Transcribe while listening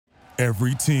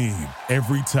Every team,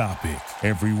 every topic,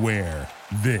 everywhere.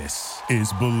 This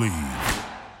is Believe.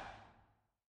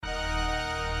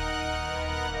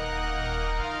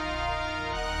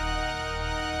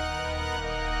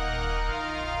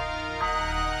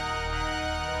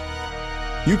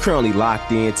 You currently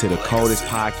locked into the coldest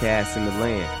podcast in the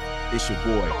land. It's your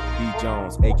boy, B.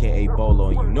 Jones, a.k.a. Bolo,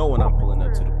 and you know when I'm pulling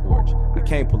up to the porch. I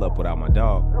can't pull up without my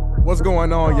dog. What's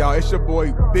going on, y'all? It's your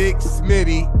boy, Big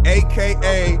Smitty,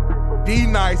 a.k.a.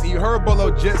 D-Nice. You heard Bolo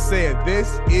just said, this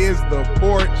is the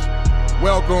porch.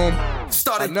 Welcome.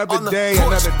 Another day,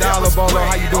 another dollar, Bolo.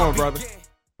 How you doing,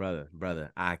 brother?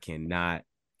 Brother, I cannot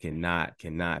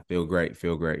feel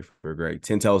great.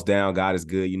 10 toes down. God is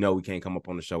good. You know we can't come up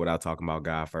on the show without talking about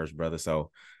God first, brother. So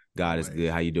God is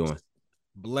good. How you doing?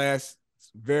 Blessed,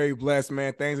 very blessed,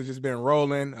 man. Things have just been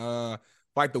rolling.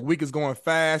 Like the week is going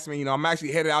fast. I mean, I'm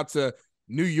actually headed out to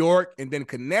New York and then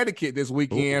Connecticut this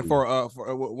weekend for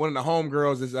one of the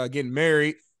homegirls is getting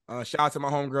married. Shout out to my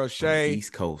homegirl Shay.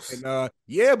 East Coast. And, but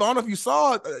I don't know if you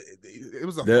saw it. It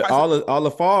was all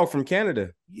the fog from Canada.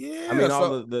 Yeah, I mean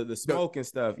all the smoke and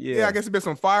stuff. Yeah, I guess there's been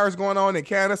some fires going on in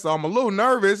Canada, so I'm a little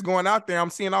nervous going out there. I'm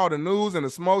seeing all the news and the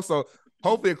smoke, so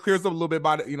hopefully it clears up a little bit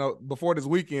before this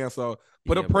weekend. So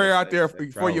put a prayer out there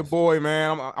for your boy,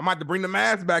 man. I might have to bring the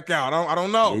mask back out. I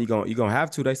don't know. Yeah, you gonna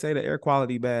have to. They say the air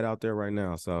quality bad out there right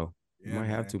now, so you might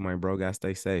have to, my bro. Gotta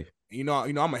stay safe. You know,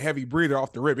 I'm a heavy breather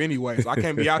off the rip anyway, so I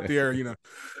can't be out there,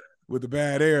 with the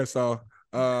bad air. So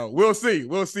we'll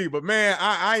see. But man,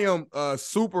 I am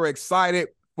super excited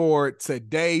for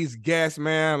today's guest,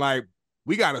 man. Like,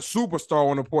 we got a superstar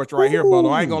on the porch right here, Bolo.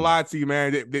 I ain't gonna lie to you,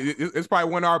 man. It's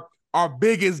probably one of our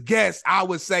biggest guests, I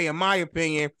would say, in my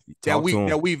opinion, that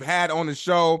we've had on the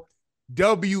show.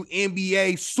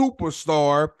 WNBA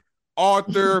superstar,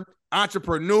 author,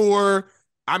 entrepreneur.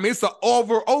 I mean, it's an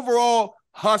overall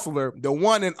hustler, the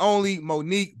one and only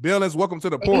Monique Billings. Welcome to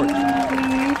the porch.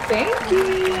 Thank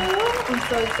you. I'm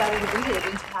so excited to be here.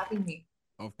 Thanks for having me.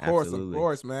 Of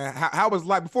course, man. How was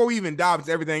life, before we even dive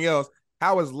into everything else,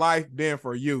 how has life been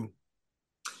for you?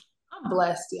 I'm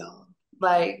blessed, y'all.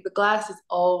 Like, the glass is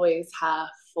always half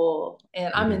full,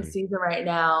 and I'm in season right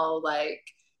now. Like,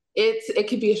 it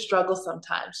could be a struggle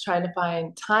sometimes trying to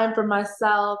find time for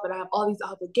myself, and I have all these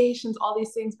obligations, all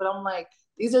these things, but I'm like,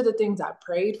 these are the things I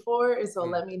prayed for, and so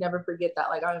let me never forget that.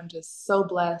 Like, I'm just so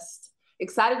blessed,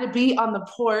 excited to be on the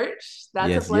porch.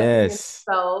 That's a blessing in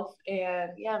itself,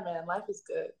 and yeah, man, life is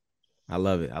good. I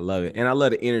love it. And I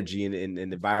love the energy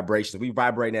and the vibrations. We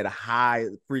vibrating at a high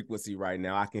frequency right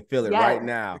now. I can feel it right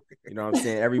now. You know what I'm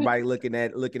saying? Everybody looking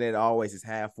at it always is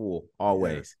half full,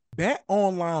 always. Bet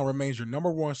Online remains your number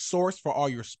one source for all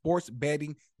your sports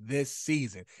betting this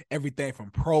season. Everything from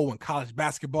pro and college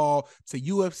basketball to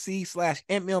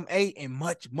UFC/MMA and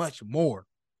much, much more.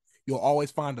 You'll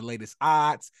always find the latest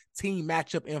odds, team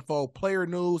matchup info, player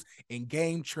news, and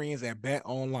game trends at Bet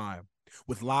Online.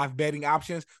 With live betting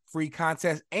options, free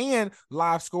contests, and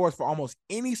live scores for almost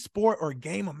any sport or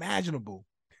game imaginable.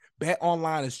 Bet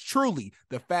Online is truly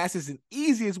the fastest and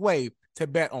easiest way to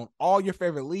bet on all your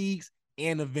favorite leagues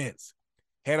and events.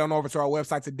 Head on over to our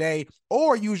website today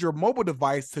or use your mobile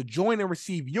device to join and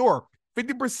receive your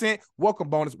 50% welcome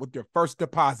bonus with your first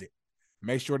deposit.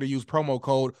 Make sure to use promo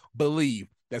code BELIEVE.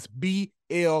 That's BLEAV,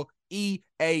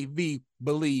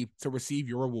 BELIEVE, to receive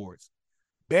your rewards.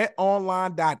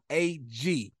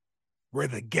 BetOnline.ag, where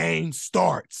the game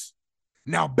starts.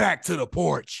 Now back to the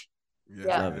porch.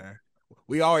 Yeah. Love it.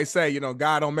 We always say,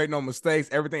 God don't make no mistakes.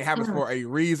 Everything happens for a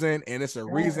reason, and it's a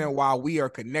reason why we are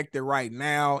connected right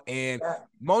now. And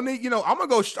Monique, I'm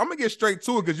gonna get straight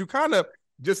to it because you kind of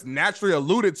just naturally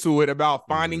alluded to it about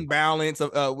finding balance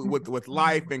with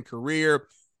life and career.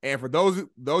 And for those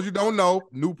you don't know,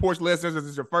 new porch listeners, this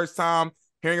is your first time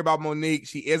hearing about Monique.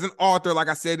 She is an author, like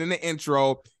I said in the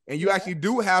intro, and you actually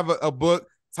do have a book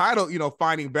titled,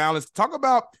 Finding Balance. Talk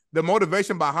about the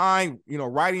motivation behind,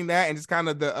 writing that, and just kind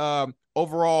of the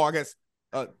overall, I guess,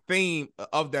 theme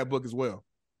of that book as well.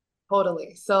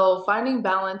 Totally. So Finding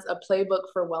Balance, a playbook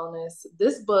for wellness.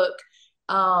 This book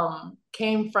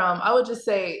came from, I would just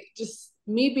say, just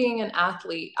me being an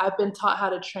athlete. I've been taught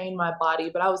how to train my body,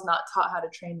 but I was not taught how to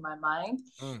train my mind.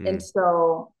 Mm-hmm. And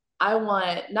so I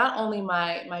want not only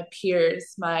my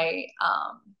peers, my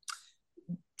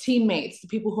teammates, the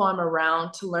people who I'm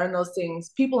around, to learn those things.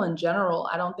 People in general,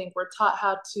 I don't think we're taught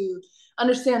how to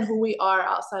understand who we are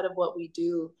outside of what we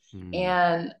do.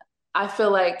 And I feel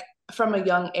like from a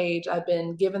young age, I've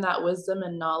been given that wisdom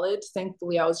and knowledge.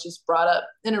 Thankfully, I was just brought up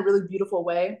in a really beautiful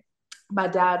way. My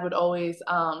dad would always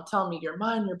tell me, your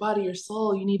mind, your body, your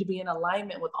soul, you need to be in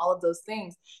alignment with all of those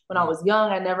things. When I was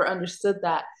young, I never understood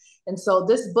that. And so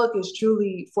this book is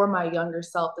truly for my younger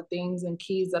self, the things and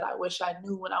keys that I wish I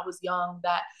knew when I was young,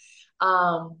 that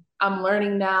I'm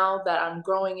learning now, that I'm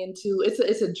growing into.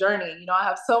 It's a journey. You know, I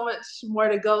have so much more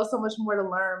to go, so much more to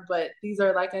learn, but these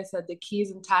are, like I said, the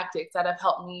keys and tactics that have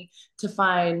helped me to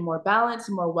find more balance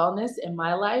and more wellness in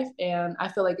my life. And I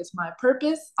feel like it's my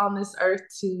purpose on this earth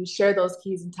to share those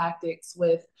keys and tactics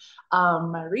with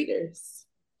my readers.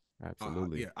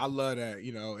 Absolutely. Yeah, I love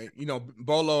that.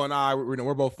 Bolo and I,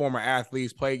 we're both former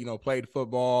athletes, played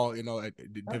football, at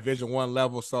Division I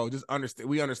level. So just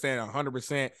we understand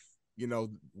 100%,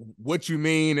 what you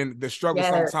mean, and the struggle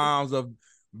sometimes of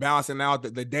balancing out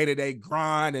the day-to-day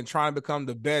grind and trying to become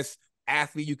the best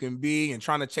athlete you can be and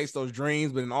trying to chase those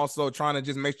dreams, but then also trying to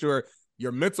just make sure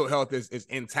your mental health is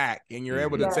intact and you're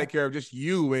able to take care of just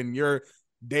you and your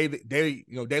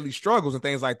daily struggles and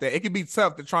things like that. It can be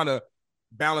tough to try to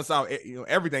balance out,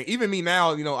 everything. Even me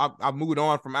now, I've moved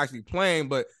on from actually playing,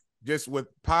 but just with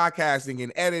podcasting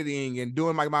and editing and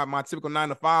doing my typical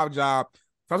 9-to-5 job,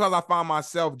 sometimes I find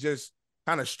myself just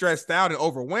kind of stressed out and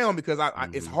overwhelmed because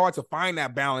it's hard to find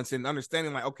that balance and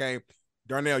understanding, like, okay,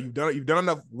 Darnell, you've done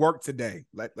enough work today.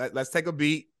 Let's take a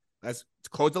beat. Let's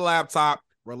close the laptop,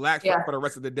 relax for the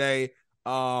rest of the day.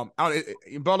 Bella,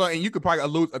 and you could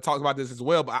probably talk about this as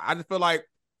well, but I just feel like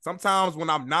sometimes when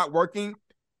I'm not working,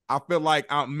 I feel like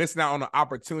I'm missing out on an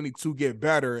opportunity to get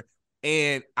better.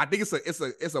 And I think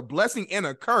it's a blessing and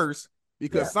a curse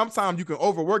because sometimes you can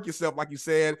overwork yourself, like you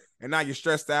said, and now you're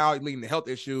stressed out, you're leading to health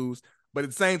issues. But at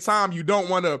the same time, you don't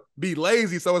want to be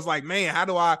lazy. So it's like, man, how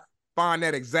do I find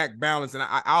that exact balance? And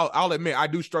I'll admit, I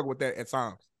do struggle with that at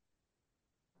times.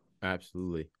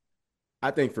 Absolutely.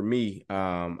 I think for me,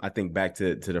 I think back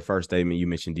to the first statement you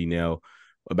mentioned, D-Nell,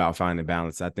 about finding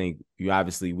balance. I think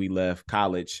we left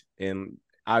college, and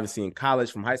obviously in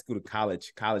college, from high school to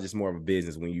college is more of a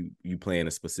business when you play in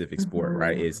a specific sport,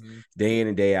 right? It's day in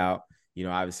and day out.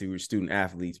 Obviously we're student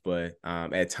athletes, but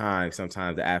at times,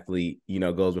 sometimes the athlete,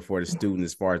 goes before the student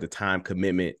as far as the time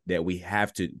commitment that we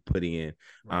have to put in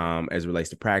as it relates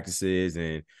to practices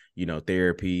and,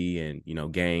 therapy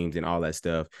and, games and all that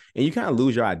stuff. And you kind of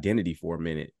lose your identity for a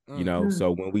minute,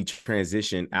 So when we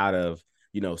transition out of,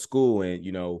 school and,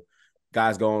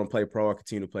 guys go on and play pro or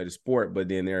continue to play the sport, but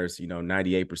then there's,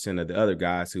 98% of the other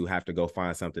guys who have to go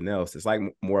find something else. It's like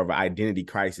more of an identity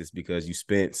crisis because you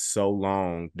spent so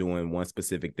long doing one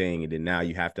specific thing. And then now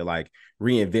you have to like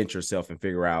reinvent yourself and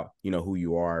figure out, who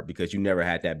you are because you never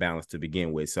had that balance to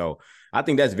begin with. So I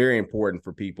think that's very important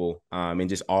for people in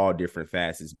just all different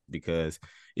facets, because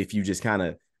if you just kind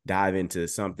of dive into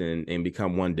something and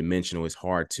become one dimensional, it's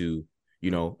hard to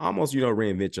almost,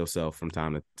 reinvent yourself from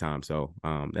time to time. So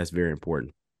that's very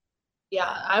important. Yeah,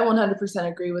 I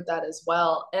 100% agree with that as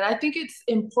well. And I think it's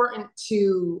important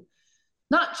to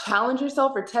not challenge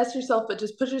yourself or test yourself, but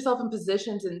just put yourself in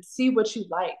positions and see what you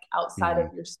like outside of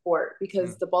your sport,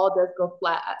 because the ball does go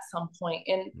flat at some point.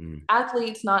 And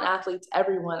athletes, non-athletes,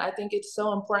 everyone, I think it's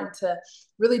so important to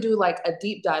really do like a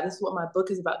deep dive. This is what my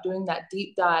book is about, doing that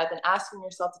deep dive and asking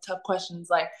yourself the tough questions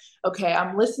like, okay,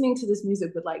 I'm listening to this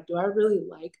music, but like, do I really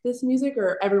like this music,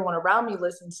 or everyone around me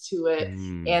listens to it?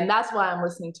 And that's why I'm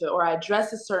listening to it. Or I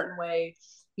dress a certain way.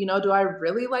 Do I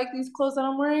really like these clothes that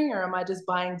I'm wearing, or am I just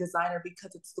buying designer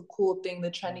because it's the cool thing,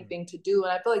 the trendy thing to do?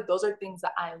 And I feel like those are things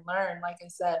that I learned, like I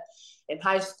said, in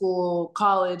high school,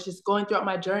 college, just going throughout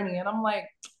my journey. And I'm like,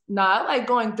 nah, I like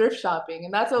going thrift shopping,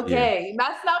 and that's okay. And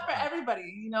that's not for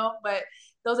everybody, but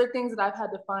those are things that I've had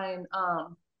to find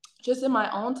just in my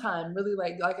own time, really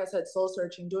like I said, soul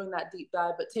searching, doing that deep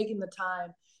dive, but taking the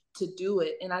time to do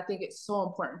it. And I think it's so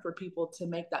important for people to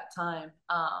make that time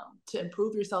to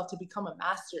improve yourself, to become a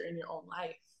master in your own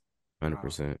life.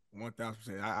 100%.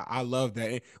 1000%. I love that.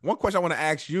 And one question I want to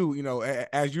ask you,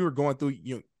 as you were going through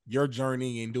your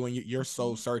journey and doing your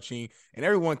soul searching, and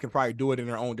everyone can probably do it in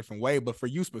their own different way, but for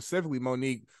you specifically,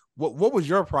 Monique, what was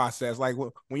your process like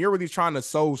when you're really trying to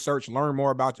soul search, learn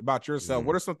more about yourself?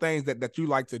 What are some things that you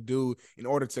like to do in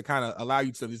order to kind of allow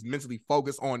you to just mentally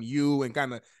focus on you and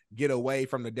kind of get away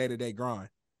from the day-to-day grind?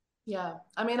 Yeah.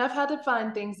 I mean, I've had to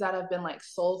find things that have been like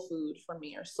soul food for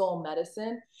me, or soul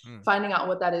medicine, finding out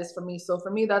what that is for me. So for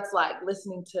me, that's like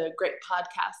listening to great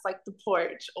podcasts like The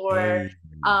Porch, or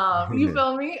you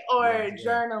feel me? Or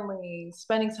journaling,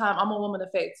 spending time. I'm a woman of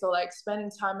faith. So like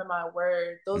spending time in my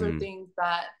word, those are things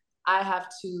that I have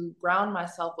to ground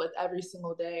myself with every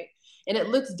single day. And it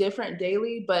looks different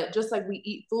daily, but just like we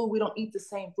eat food, we don't eat the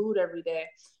same food every day.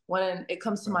 When it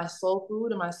comes to my soul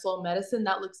food and my soul medicine,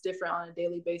 that looks different on a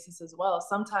daily basis as well.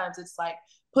 Sometimes it's like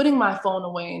putting my phone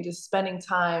away and just spending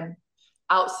time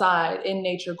outside in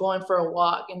nature, going for a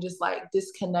walk and just like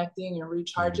disconnecting and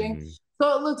recharging.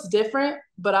 So it looks different,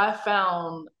 but I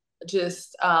found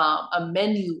just a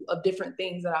menu of different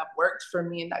things that have worked for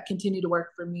me and that continue to work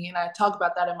for me. And I talk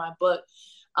about that in my book.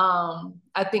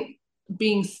 I think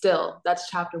being still, that's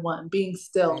chapter 1, being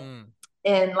still.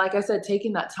 And like I said,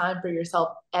 taking that time for yourself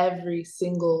every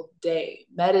single day,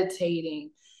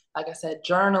 meditating, like I said,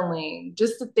 journaling,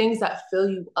 just the things that fill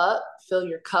you up, fill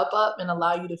your cup up, and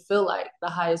allow you to feel like the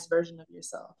highest version of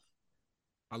yourself.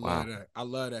 I love that. I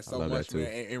love that so much,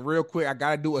 man. And real quick, I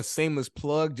gotta do a shameless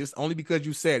plug, just only because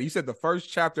you said the first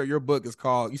chapter of your book is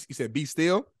called, you said Be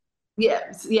Still.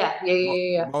 Yeah.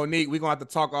 Monique, we're gonna have to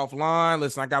talk offline.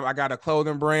 Listen, I got a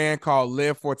clothing brand called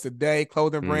Live for Today.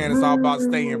 Clothing brand is all about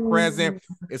staying present.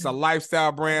 It's a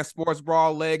lifestyle brand, sports bra,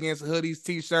 leggings, hoodies,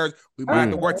 t-shirts. We might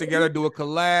have to work together, do a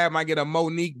collab, might get a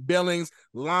Monique Billings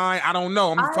line. I don't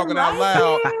know. I'm just talking out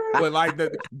loud. But like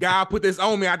the guy put this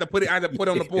on me, I had to put it on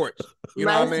the porch. You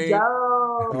know what I mean?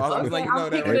 Okay, I'm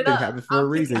picking it up. Happens for a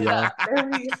reason, y'all.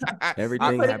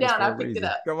 Everything put it happens down. for a I picked reason. it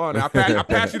up. Come on, I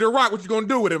pass you the rock. What you gonna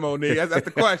do with it, Monique? That's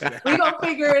the question. We gonna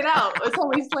figure it out. It's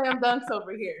only slam dunks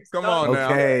over here. So Come on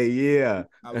now. Okay, yeah.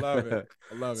 I love it.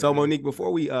 So Monique,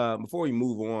 before we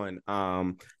move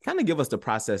on, kind of give us the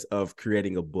process of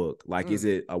creating a book. Like, is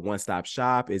it a one-stop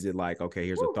shop? Is it like, okay,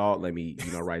 here's a thought, let me,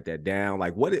 write that down?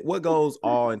 Like, what goes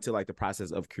all into like the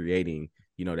process of creating,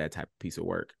 that type of piece of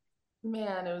work?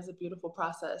 Man, it was a beautiful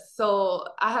process. So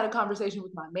I had a conversation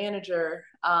with my manager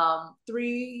 3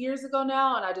 years ago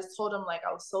now, and I just told him, like,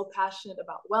 I was so passionate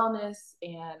about wellness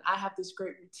and I have this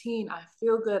great routine. I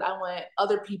feel good. I want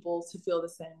other people to feel the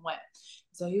same way.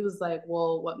 So he was like,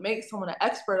 well, what makes someone an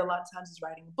expert a lot of times is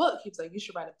writing a book. He was like, you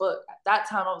should write a book. At that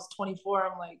time, I was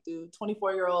 24. I'm like, dude,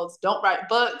 24-year-olds don't write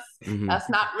books. That's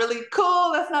not really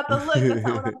cool. That's not the look. That's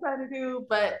not what I'm trying to do.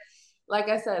 But like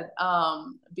I said,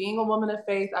 being a woman of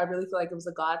faith, I really feel like it was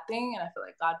a God thing. And I feel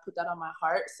like God put that on my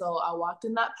heart. So I walked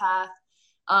in that path.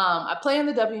 I play in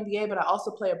the WNBA, but I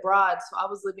also play abroad. So I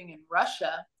was living in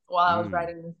Russia while I was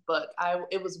writing this book.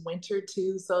 It was winter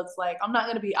too. So it's like, I'm not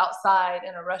going to be outside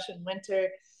in a Russian winter.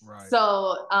 Right.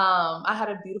 So I had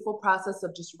a beautiful process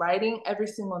of just writing every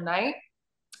single night.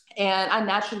 And I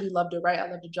naturally love to write. I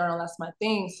love to journal. That's my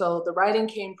thing. So the writing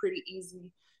came pretty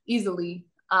easily.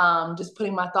 Just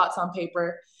putting my thoughts on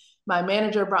paper. My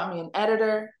manager brought me an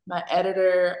editor. My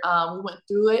editor, we went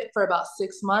through it for about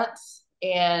 6 months,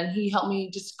 and he helped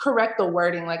me just correct the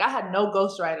wording. Like, I had no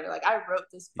ghostwriter. Like, I wrote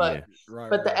this book,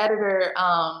 but the editor,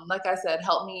 like I said,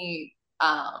 helped me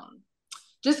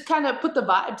just kind of put the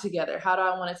vibe together. How do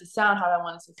I want it to sound? How do I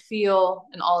want it to feel?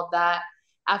 And all of that.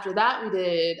 After that, we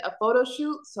did a photo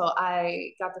shoot. So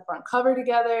I got the front cover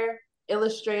together,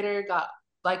 illustrator, got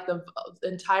like the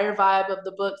entire vibe of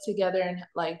the book together, and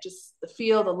like just the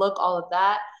feel, the look, all of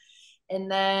that. And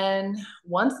then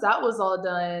once that was all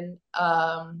done,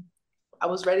 I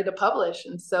was ready to publish.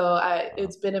 And so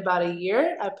it's been about a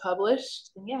year. I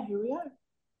published, and yeah, here we are.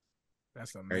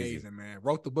 That's amazing, man.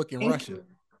 Wrote the book in Thank Russia.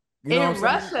 You know in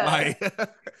Russia.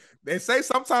 Like, they say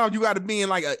sometimes you got to be in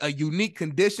like a unique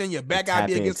condition. Your back got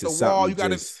to be against the wall. You got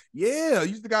to, you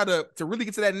just got to really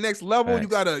get to that next level.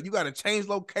 Facts. You got to change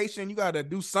location. You got to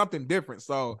do something different.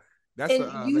 So that's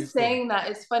you saying that,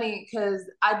 it's funny because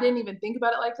I didn't even think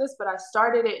about it like this, but I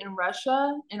started it in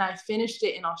Russia and I finished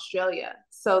it in Australia.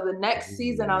 So the next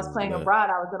season I was playing abroad,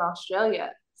 I was in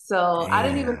Australia. So I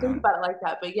didn't even think about it like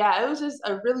that. But yeah, it was just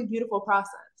a really beautiful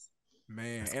process.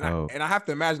 Man, and I have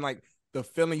to imagine like the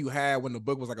feeling you had when the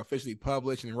book was like officially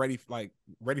published and ready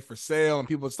for sale and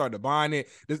people started buying it.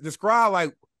 Describe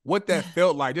like what that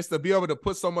felt like, just to be able to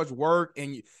put so much work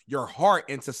and your heart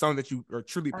into something that you are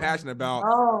truly passionate about,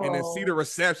 and then see the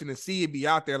reception and see it be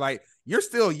out there. Like, you're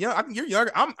still young. I think you're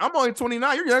younger. I'm only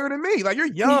 29. You're younger than me. Like, you're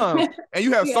young and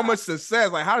you have so much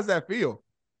success. Like, how does that feel?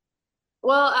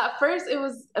 Well, at first it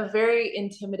was a very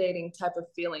intimidating type of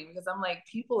feeling because I'm like,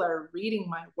 people are reading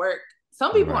my work.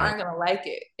 Some people aren't going to like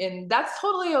it, and that's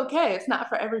totally okay. It's not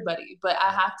for everybody, but I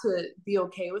have to be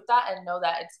okay with that and know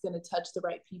that it's going to touch the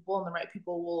right people, and the right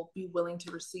people will be willing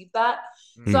to receive that.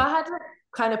 So I had to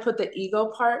kind of put the ego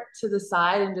part to the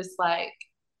side and just like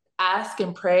ask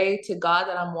and pray to God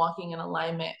that I'm walking in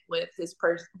alignment with his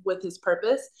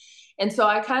purpose. And so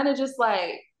I kind of just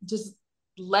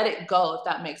let it go, if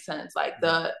that makes sense. Like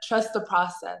the trust the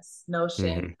process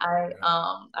notion. I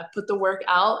put the work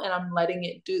out and I'm letting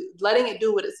it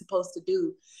do what it's supposed to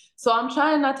do. So I'm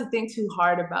trying not to think too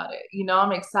hard about it.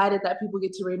 I'm excited that people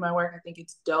get to read my work. I think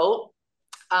it's dope.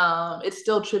 It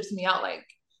still trips me out. Like,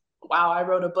 wow, I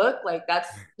wrote a book. Like,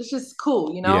 it's just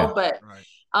cool, but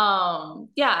I'm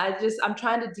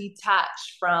trying to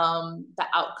detach from the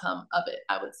outcome of it,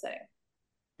 I would say.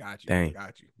 Got you. Dang.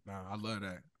 Got you. No, I love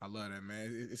that. I love that,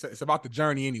 man. It's about the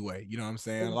journey anyway. You know what I'm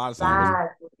saying? A lot of times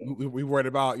we worried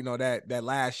about, you know, that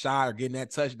last shot or getting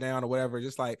that touchdown or whatever.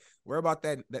 Just like worry about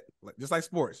that just like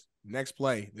sports. Next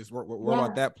play. Just worry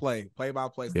about that play by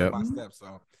play, step by step.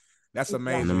 So that's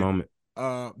amazing. In the moment.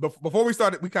 Before we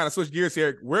started, we kind of switched gears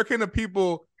here. Where can the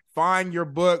people find your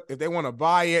book if they want to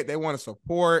buy it, they want to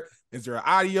support? Is there an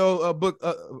audio book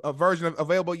a version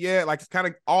available yet? Like, it's kind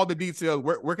of all the details.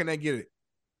 Where can they get it?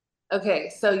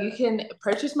 Okay, so you can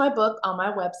purchase my book on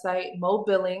my website,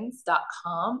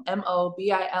 mobillings.com,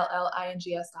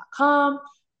 MOBILLINGS.com.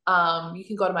 You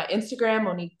can go to my Instagram,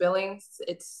 Monique Billings.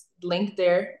 It's linked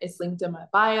there. It's linked in my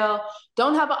bio.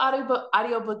 Don't have an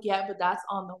audiobook yet, but that's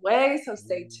on the way, so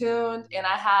stay tuned. And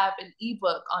I have an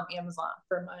ebook on Amazon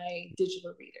for my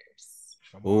digital readers.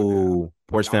 Oh,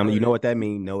 Porch family, you know what that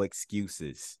means? No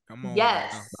excuses. Come on.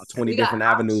 Yes. About 20 different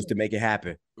avenues to make it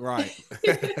happen. Right.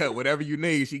 Whatever you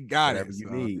need, she got Whatever it. you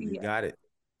need, you got it.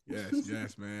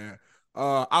 Yes, man.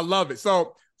 I love it.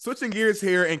 So switching gears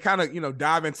here and kind of, you know,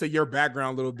 dive into your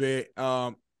background a little bit.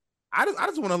 I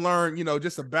just want to learn, you know,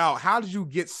 just about how did you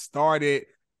get started,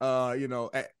 you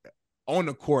know, on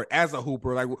the court as a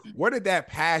hooper? Like, where did that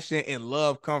passion and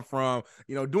love come from?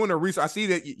 You know, doing the research, I see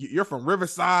that you're from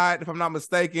Riverside, if I'm not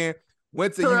mistaken.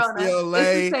 Went to Corona.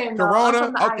 UCLA, It's the same,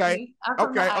 Corona. Okay.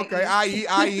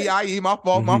 IE. My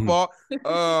fault.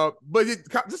 But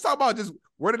just talk about just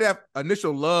where did that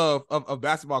initial love of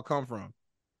basketball come from?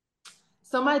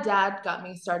 So my dad got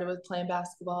me started with playing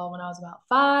basketball when I was about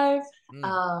 5.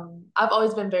 I've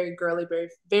always been very girly, very,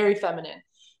 very feminine.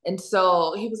 And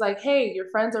so he was like, hey, your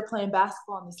friends are playing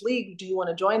basketball in this league. Do you want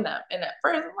to join them? And at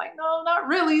first I'm like, no, not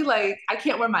really. Like, I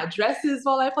can't wear my dresses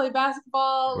while I play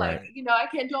basketball. Right. Like, you know, I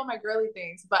can't do all my girly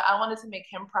things, but I wanted to make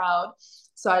him proud.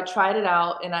 So I tried it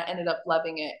out and I ended up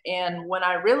loving it. And when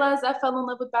I realized I fell in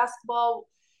love with basketball,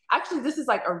 actually, this is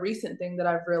like a recent thing that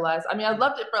I've realized. I mean, I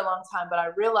loved it for a long time, but I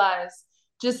realized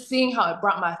just seeing how it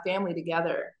brought my family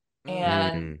together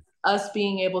and us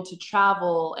being able to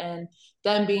travel and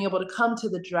them being able to come to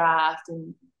the draft,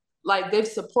 and like they've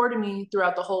supported me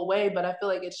throughout the whole way, but I feel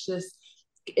like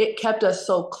it kept us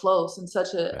so close and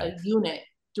such a unit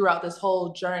throughout this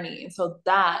whole journey. And so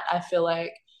that, I feel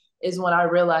like, is when I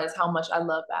realized how much I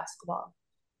love basketball.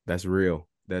 That's real.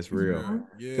 That's real.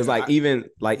 Yeah. Because even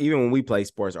when we play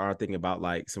sports, I'm thinking about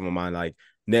like some of my like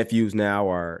nephews now,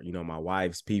 or, you know, my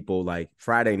wife's people, like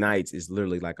Friday nights is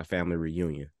literally like a family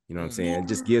reunion. You know what I'm saying? It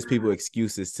just gives people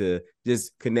excuses to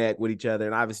just connect with each other.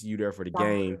 And obviously you're there for the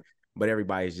game, but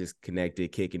everybody's just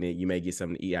connected, kicking it. You may get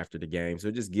something to eat after the game. So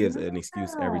it just gives an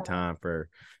excuse every time for,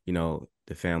 you know,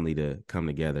 the family to come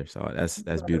together. So that's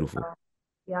beautiful.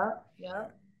 Yeah.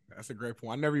 That's a great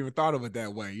point. I never even thought of it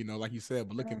that way, you know, like you said,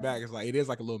 but looking back, it's like, it is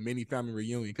like a little mini family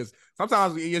reunion, because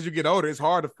sometimes as you get older, it's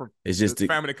hard for the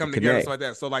family to come together and stuff like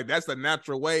that. So like, that's the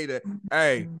natural way to,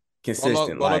 hey,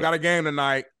 consistent. Bolo got a game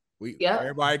tonight.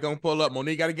 Everybody gonna pull up.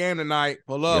 Monique got a game tonight.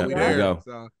 Pull up. We there. Go.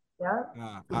 So,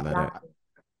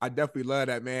 I definitely love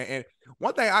that, man. And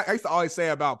one thing I used to always say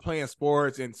about playing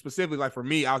sports, and specifically like for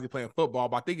me, I was playing football,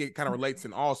 but I think it kind of relates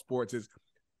in all sports, is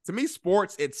to me,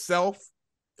 sports itself,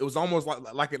 it was almost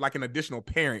like an additional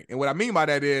parent. And what I mean by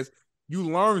that is you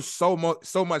learn so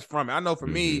much from it. I know for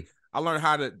me, I learned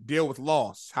how to deal with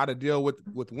loss, how to deal with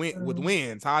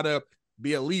wins, how to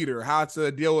be a leader, how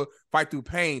to fight through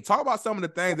pain. Talk about some of the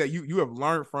things that you have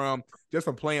learned from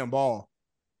playing ball.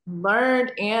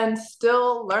 Learned and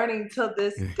still learning till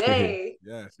this day.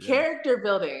 Yes. Character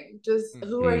building. Just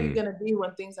who are you going to be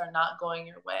when things are not going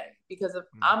your way? Because if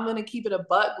I'm going to keep it a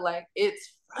buck, like,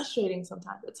 it's frustrating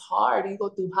sometimes. It's hard. You go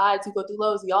through highs, you go through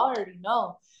lows. Y'all already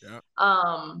know. Yeah.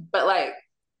 But like,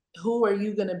 who are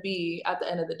you going to be at the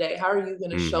end of the day? How are you going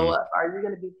to show up? Are you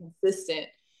going to be consistent?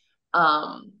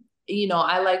 You know,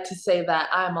 I like to say that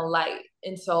I'm a light.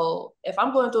 And so if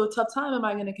I'm going through a tough time, am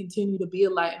I going to continue to be a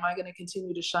light? Am I going to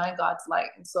continue to shine God's light?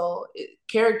 And so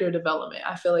character development,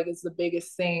 I feel like, is the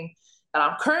biggest thing that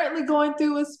I'm currently going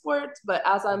through with sports. But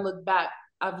as I look back,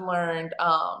 I've learned,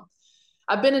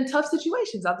 I've been in tough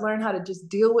situations. I've learned how to just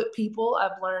deal with people.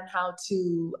 I've learned how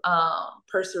to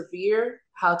persevere,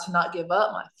 how to not give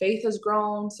up. My faith has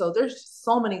grown. So there's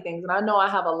so many things. And I know I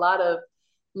have a lot of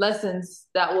lessons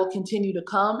that will continue to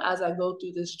come as I go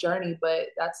through this journey, but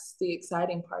that's the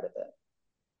exciting part of it.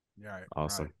 Yeah.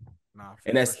 Awesome. Right.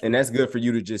 And that's good for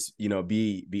you to just, you know,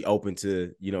 be open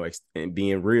to, you know, and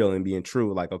being real and being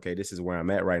true. Like, okay, this is where I'm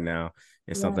at right now,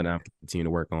 and something I'm continuing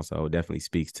to work on. So it definitely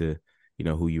speaks to, you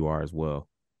know, who you are as well.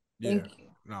 Yeah.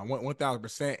 No,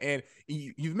 1,000%. And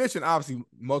you've mentioned obviously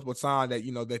multiple times that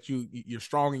that you're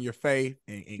strong in your faith,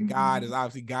 and God is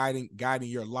obviously guiding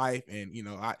your life. And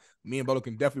me and Bolo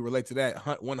can definitely relate to that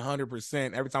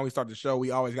 100%. Every time we start the show, we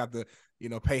always got to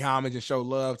pay homage and show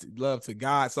love to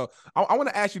God. So I want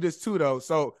to ask you this too, though.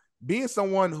 So being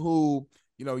someone who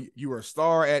you were a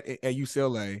star at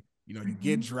UCLA. You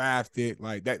get drafted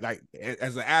like that, like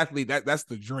as an athlete, that's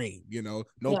the dream, no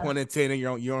pun intended.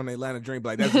 You're on the Atlanta dream,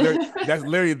 but like, that's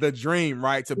literally the dream,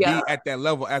 right? To be at that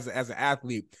level as an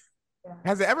athlete. Yeah.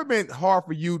 Has it ever been hard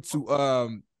for you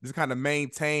to just kind of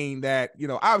maintain that,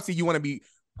 obviously you want to be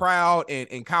proud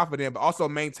and confident, but also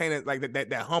maintain it like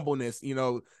that humbleness,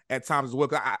 at times as well?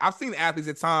 I've seen athletes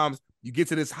at times, you get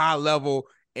to this high level,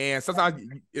 and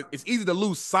sometimes it's easy to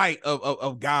lose sight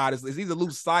of God. It's easy to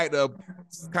lose sight of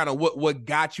kind of what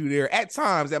got you there at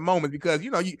times, at moments, because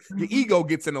your ego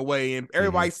gets in the way, and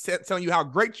everybody's telling you how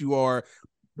great you are.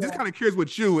 Just kind of curious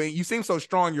with you, and you seem so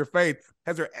strong in your faith.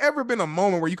 Has there ever been a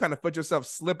moment where you kind of felt yourself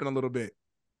slipping a little bit?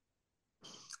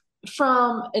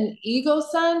 From an ego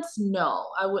sense, no,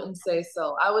 I wouldn't say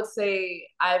so. I would say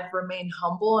I've remained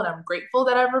humble, and I'm grateful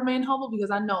that I've remained humble,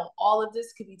 because I know all of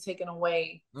this could be taken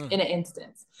away in an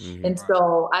instance. And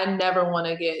so I never want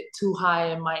to get too high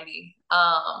and mighty.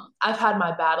 I've had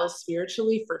my battles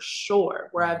spiritually, for sure,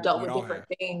 where I've dealt with different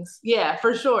things. Yeah,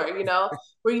 for sure.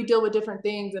 Where you deal with different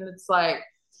things, and it's like,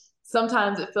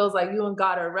 sometimes it feels like you and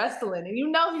God are wrestling, and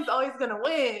he's always going to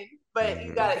win, but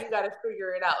you got to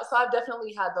figure it out. So I've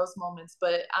definitely had those moments,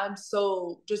 but I'm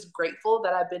so just grateful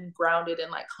that I've been grounded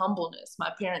in like humbleness. My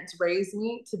parents raised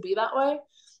me to be that way.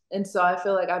 And so I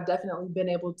feel like I've definitely been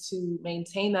able to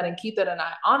maintain that and keep that. And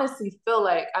I honestly feel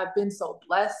like I've been so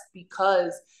blessed,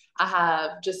 because I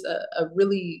have just a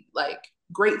really like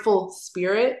grateful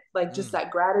spirit, like just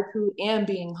that gratitude and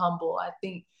being humble. I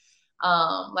think,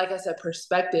 like I said,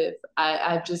 perspective,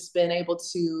 I've just been able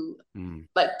to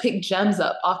like pick gems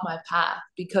up off my path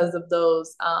because of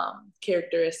those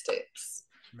characteristics.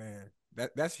 Man,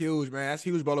 that's huge, man. That's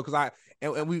huge, Bolo. Because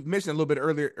and we've mentioned a little bit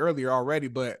earlier already,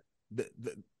 but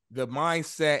the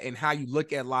mindset and how you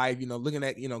look at life, looking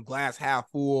at glass half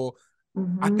full,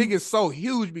 I think it's so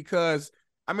huge, because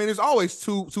I mean, there's always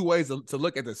two ways to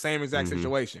look at the same exact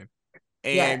situation.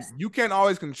 And you can't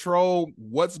always control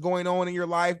what's going on in your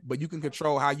life, but you can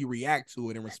control how you react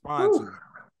to it and respond to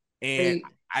it.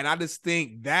 And I just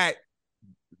think that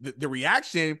the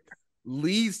reaction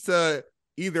leads to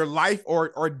either life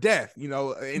or death,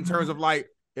 in terms of like,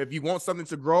 if you want something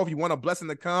to grow, if you want a blessing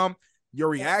to come, your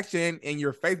reaction and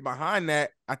your faith behind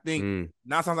that, I think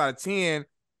 9 times out of 10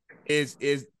 is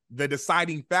the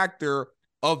deciding factor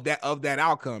of that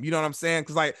outcome. You know what I'm saying?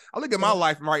 Because like, I look at my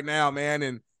life right now, man,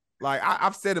 and like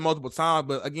I've said it multiple times,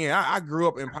 but again, I grew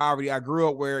up in poverty. I grew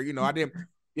up where I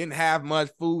didn't have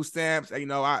much food stamps.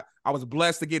 I was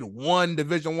blessed to get one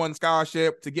Division I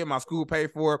scholarship to get my school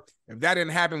paid for. If that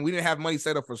didn't happen, we didn't have money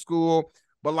set up for school.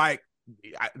 But like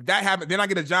that happened, then I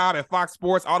get a job at Fox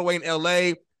Sports all the way in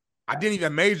LA. I didn't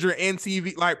even major in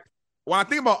TV. Like, when I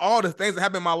think about all the things that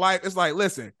happened in my life, it's like,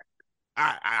 listen,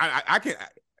 I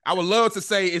would love to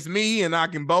say it's me and I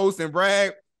can boast and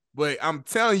brag, but I'm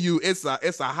telling you, it's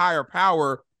a higher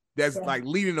power that's like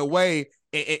leading the way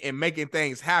and making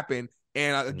things happen.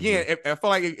 And again, I feel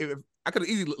like if I could have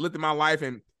easily looked at my life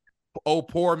and, oh,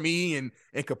 poor me, and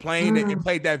complained and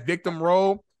played that victim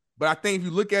role. But I think if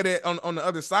you look at it on the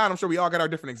other side, I'm sure we all got our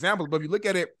different examples, but if you look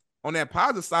at it on that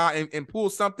positive side and pull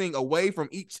something away from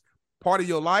each part of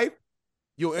your life,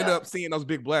 you'll end up seeing those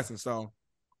big blessings. So,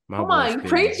 come on, you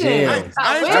preaching.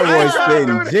 Everyone's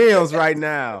spitting gems right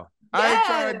now. I ain't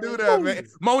trying to do that, man.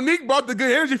 Monique brought the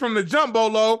good energy from the jump,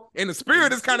 Bolo, and the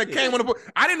spirit just kind of came on the.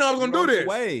 I didn't know I was gonna do this.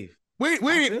 Wave. We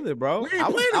feel it, bro. We ain't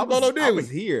playing this, Bolo, did we? I was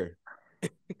here.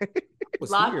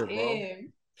 Locked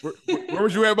in. Where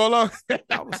was you at, Bolo?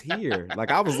 I was here.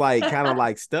 Like, I was like kind of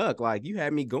like stuck. Like, you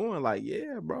had me going. Like,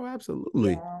 yeah, bro,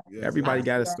 absolutely. Yeah. Everybody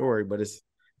got a story, but it's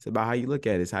about how you look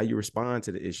at it. It's how you respond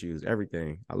to the issues.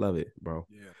 Everything. I love it, bro.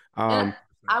 Yeah.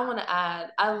 I want to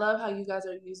add, I love how you guys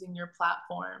are using your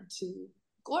platform to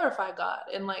glorify God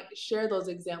and like share those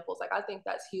examples. Like, I think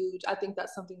that's huge. I think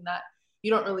that's something that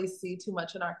you don't really see too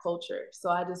much in our culture. So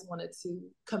I just wanted to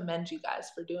commend you guys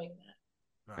for doing that.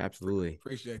 Absolutely.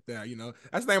 Appreciate that.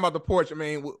 That's the thing about the Porch. I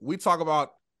mean, we talk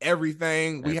about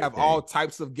everything. We have all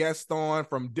types of guests on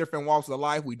from different walks of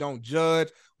life. We don't judge.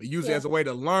 We use it as a way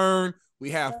to learn. We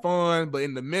have fun, but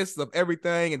in the midst of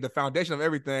everything and the foundation of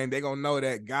everything, they're going to know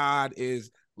that God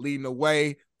is leading the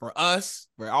way for us,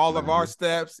 for all of our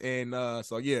steps. And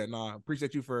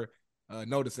appreciate you for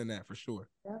noticing that for sure.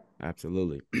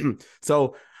 Absolutely.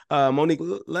 So Monique,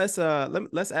 let's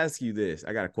ask you this.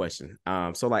 I got a question.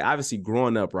 So like obviously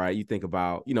growing up, right? You think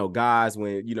about, guys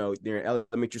when, they're in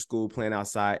elementary school playing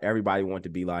outside, everybody wanted to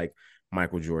be like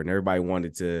Michael Jordan. Everybody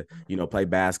wanted to, play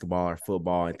basketball or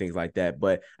football and things like that.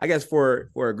 But I guess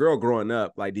for a girl growing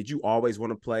up, like, did you always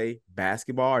want to play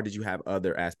basketball or did you have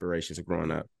other aspirations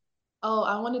growing up? Oh,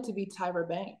 I wanted to be Tyra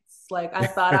Banks. Like I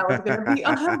thought I was gonna be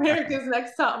on America's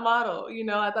Next Top Model.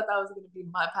 I thought that was gonna be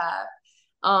my path.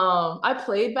 I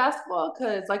played basketball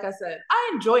because, like I said,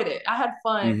 I enjoyed it. I had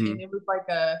fun, and it was like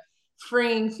a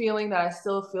freeing feeling that I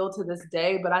still feel to this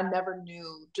day. But I never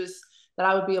knew just that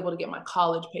I would be able to get my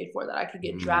college paid for, that I could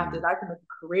get drafted, I could make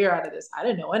a career out of this. I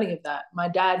didn't know any of that. My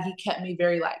dad, he kept me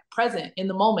very like present in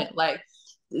the moment, like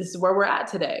this is where we're at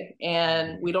today,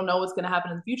 and we don't know what's going to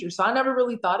happen in the future. So I never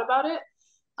really thought about it.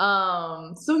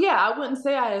 So yeah, I wouldn't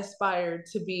say I aspired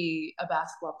to be a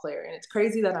basketball player, and it's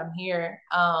crazy that I'm here.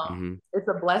 It's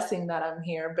a blessing that I'm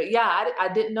here, but yeah,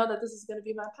 I didn't know that this is going to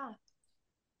be my path.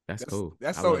 That's cool.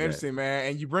 That's so interesting,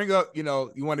 man. And you bring up, you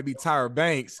want to be Tyra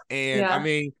Banks, and Yeah. I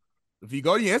mean, if you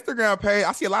go to your Instagram page,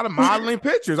 I see a lot of modeling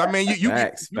pictures. I mean, you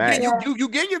get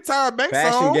your Tyra Banks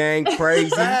fashion on. Gang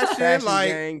crazy, fashion like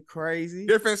gang crazy,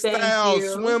 different styles,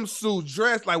 swimsuit,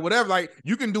 dress, like whatever. Like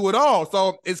you can do it all.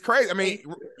 So it's crazy. I mean,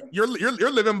 you're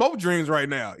living both dreams right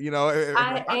now.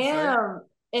 I am.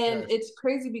 And it's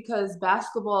crazy because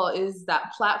basketball is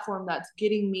that platform that's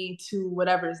getting me to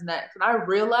whatever's next. And I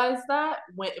realized that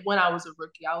when I was a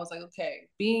rookie, I was like, okay,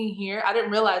 being here, I didn't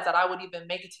realize that I would even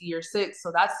make it to year 6.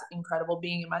 So that's incredible,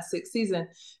 being in my 6th season.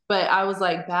 But I was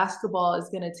like, basketball is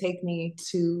going to take me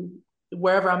to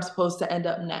wherever I'm supposed to end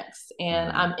up next.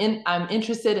 And I'm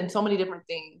interested in so many different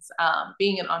things,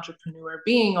 being an entrepreneur,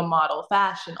 being a model,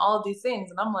 fashion, all of these things.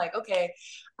 And I'm like, okay,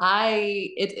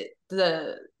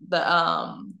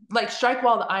 like strike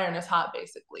while the iron is hot,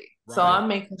 basically. Right. So I'm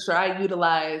making sure I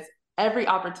utilize every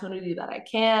opportunity that I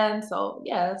can. So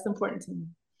yeah, that's important to me.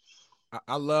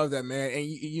 I love that, man.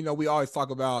 And we always talk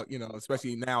about,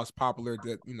 especially now it's popular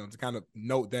to, to kind of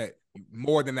note that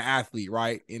more than the athlete,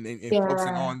 right? And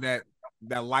focusing on that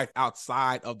life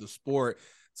outside of the sport.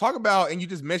 Talk about, and you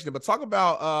just mentioned it, but talk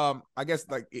about, I guess,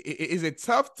 like, is it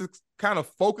tough to kind of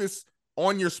focus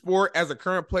on your sport as a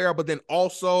current player, but then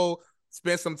also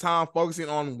spend some time focusing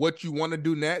on what you want to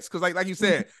do next? Because like you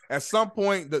said, at some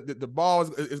point the ball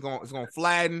is going to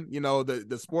flatten.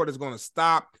 The sport is going to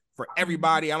stop for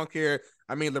everybody. I don't care.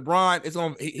 I mean, LeBron is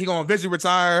going to eventually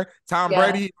retire. Tom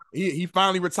Brady, he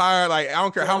finally retired. Like, I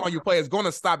don't care how long you play, it's going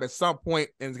to stop at some point,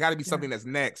 and it's got to be something that's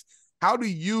next. How do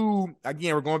you,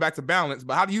 again, we're going back to balance,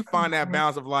 but how do you find that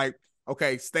balance of like,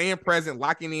 okay, staying present,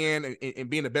 locking in, and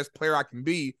being the best player I can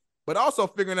be, but also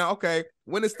figuring out, okay,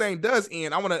 when this thing does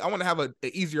end, I want to have an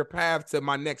easier path to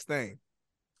my next thing?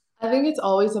 I think it's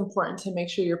always important to make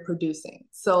sure you're producing.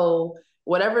 So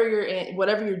whatever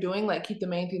you're doing, like keep the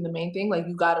main thing, like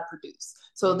you got to produce.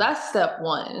 So that's step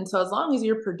one. And so as long as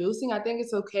you're producing, I think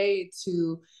it's okay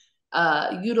to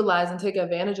utilize and take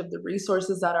advantage of the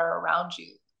resources that are around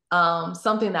you.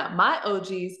 Something that my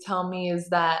OGs tell me is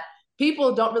that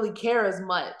people don't really care as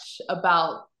much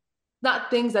about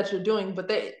not things that you're doing, but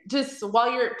they just,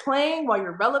 while you're playing, while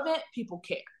you're relevant, people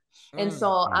care. And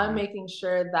so I'm making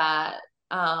sure that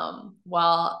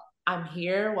while I'm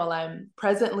here, while I'm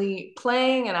presently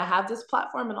playing and I have this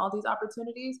platform and all these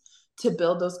opportunities, to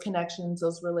build those connections,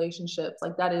 those relationships,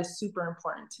 like that is super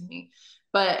important to me.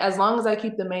 But as long as I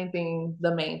keep the main thing,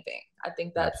 I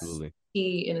think that's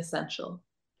key and essential.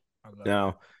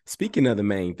 Now, speaking of the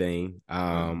main thing,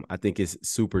 I think it's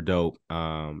super dope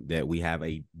that we have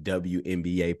a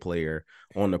WNBA player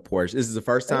on the porch. This is the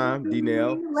first time,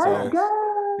 D-Nell. So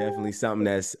definitely something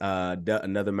that's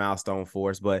another milestone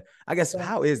for us. But I guess,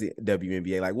 how is the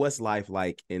WNBA? Like, what's life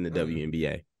like in the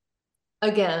WNBA?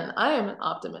 Again, I am an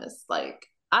optimist. Like,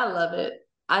 I love it.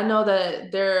 I know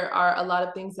that there are a lot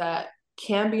of things that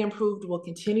can be improved, will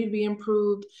continue to be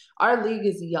improved. Our league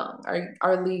is young.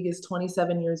 Our league is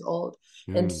 27 years old.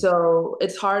 And so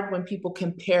it's hard when people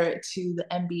compare it to the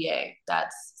NBA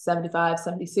that's 75,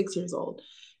 76 years old.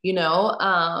 We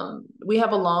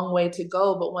have a long way to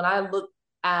go. But when I look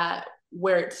at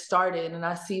where it started and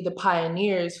I see the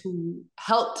pioneers who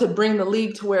helped to bring the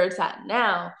league to where it's at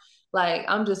now, like,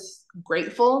 I'm just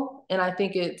grateful. And I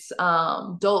think it's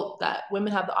dope that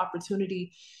women have the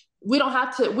opportunity. We don't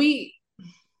have to, we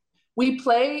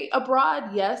play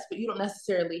abroad, yes, but you don't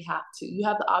necessarily have to. You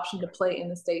have the option to play in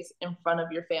the States in front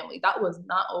of your family. That was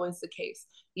not always the case.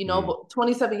 But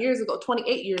 27 years ago,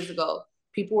 28 years ago,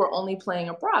 people were only playing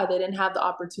abroad. They didn't have the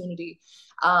opportunity.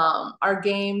 Our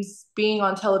games being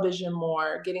on television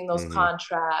more, getting those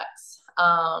contracts,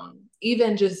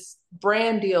 even just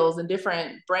brand deals and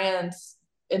different brands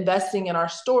investing in our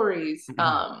stories,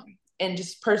 and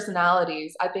just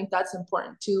personalities. I think that's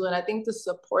important too. And I think the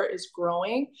support is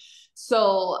growing.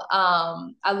 So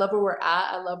I love where we're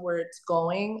at. I love where it's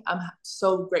going. I'm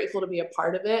so grateful to be a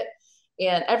part of it.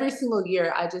 And every single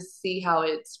year, I just see how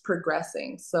it's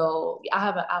progressing. So I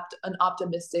have an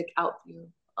optimistic outview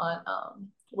on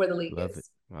where the league is.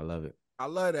 I love it. I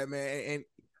love that, man. And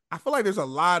I feel like there's a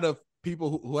lot of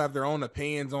people who have their own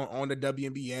opinions on the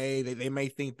WNBA. They may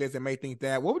think this, they may think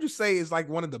that. What would you say is like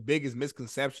one of the biggest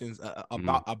misconceptions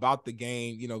about the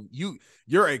game? You know,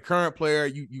 you're a current player.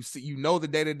 You see, you know the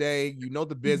day-to-day, you know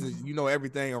the business, you know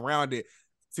everything around it.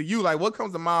 To you, like, what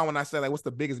comes to mind when I say, like, what's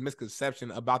the biggest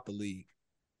misconception about the league?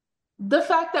 The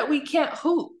fact that we can't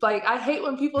hoop. Like, I hate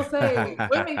when people say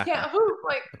women can't hoop.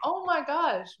 Like, oh my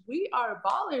gosh, we are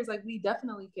ballers. Like, we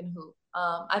definitely can hoop.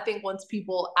 I think once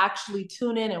people actually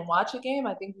tune in and watch a game,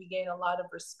 I think we gain a lot of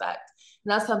respect.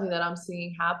 And that's something that I'm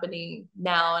seeing happening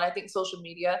now. And I think social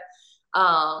media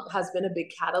has been a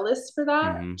big catalyst for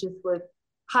that, just with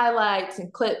highlights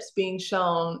and clips being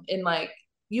shown in, like,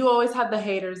 you always have the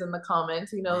haters in the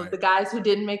comments, you know, the guys who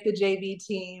didn't make the JV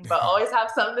team, but always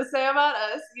have something to say about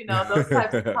us, you know, those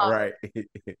types of comments. Right.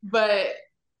 But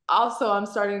also I'm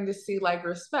starting to see like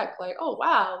respect, like, oh,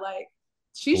 wow, like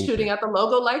she's shooting at the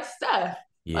logo like Steph.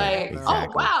 Yeah, like, exactly.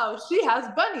 Oh, wow, she has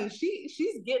bunny.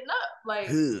 She's getting up. Like,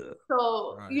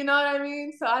 so, you know what I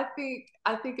mean? So I think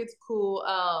it's cool.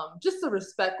 Just the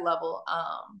respect level,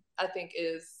 I think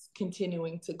is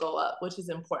continuing to go up, which is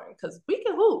important because we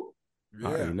can hoop.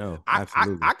 Yeah, you know,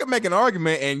 absolutely. I could make an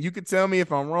argument, and you could tell me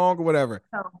if I'm wrong or whatever.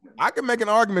 I could make an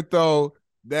argument though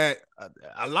that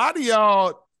a lot of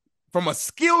y'all, from a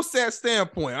skill set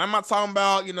standpoint, I'm not talking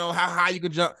about, you know, how high you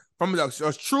can jump, from a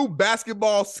true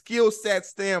basketball skill set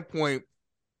standpoint.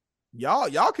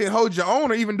 Y'all can hold your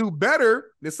own or even do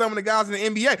better than some of the guys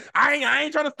in the NBA. I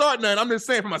ain't trying to start nothing. I'm just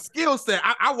saying from a skill set.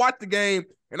 I watch the game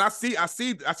and I see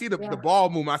the ball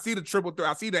movement. I see the triple threat.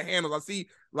 I see the handles. I see,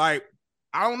 like,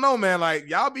 I don't know, man. Like,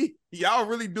 y'all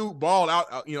really do ball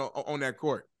out, you know, on that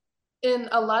court. And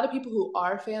a lot of people who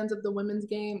are fans of the women's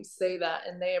game say that,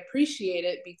 and they appreciate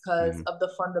it because of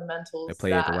the fundamentals. They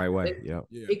play it the right way. Yeah,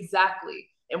 exactly.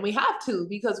 And we have to,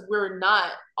 because we're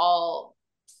not all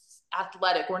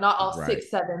athletic. We're not all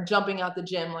 6'7" jumping out the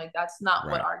gym. Like, that's not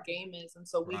what our game is. And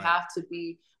so we have to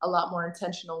be a lot more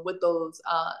intentional with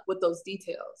those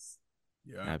details.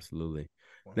 Yeah, absolutely.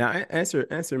 Now,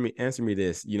 answer me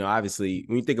this. You know, obviously,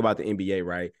 when you think about the NBA,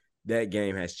 right, that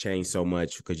game has changed so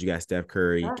much because you got Steph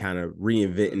Curry kind of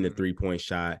reinventing the 3-point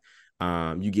shot.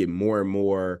 You get more and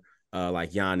more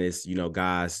like Giannis, you know,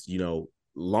 guys, you know,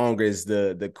 long as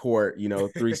the court, you know,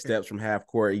 3 steps from half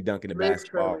court, he dunking the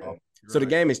basketball. So the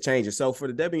game is changing. So for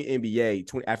the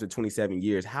WNBA, after 27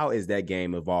 years, how is that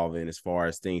game evolving as far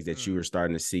as things that you are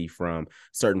starting to see from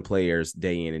certain players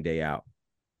day in and day out?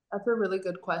 That's a really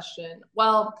good question.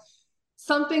 Well,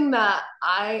 something that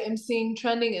I am seeing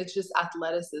trending is just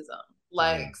athleticism.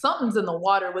 Like, something's in the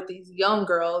water with these young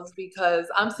girls, because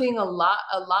I'm seeing a lot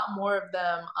more of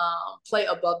them play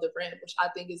above the rim, which I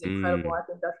think is incredible. I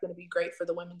think that's going to be great for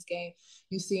the women's game.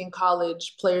 You see in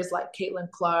college players like Caitlin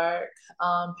Clark,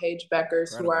 Paige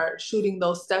Beckers, who are shooting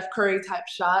those Steph Curry type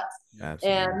shots. Absolutely.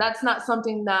 And that's not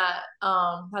something that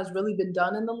has really been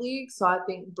done in the league. So I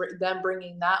think them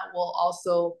bringing that will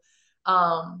also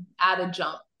add a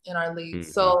jump in our league.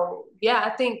 So yeah, I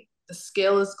think the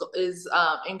skill is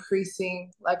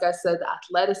increasing. Like I said, the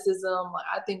athleticism, like,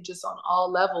 I think just on all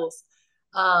levels,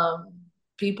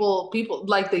 people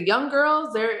like the young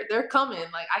girls, they're coming.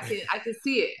 Like, I can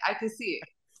see it. I can see it.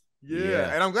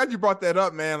 Yeah, and I'm glad you brought that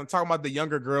up, man. I'm talking about the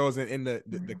younger girls in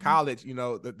the college, you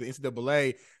know, the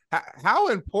NCAA. How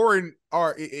important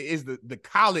is the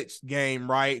college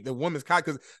game, right? The women's college,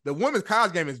 because the women's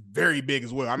college game is very big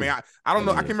as well. I mean, I don't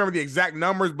know, I can't remember the exact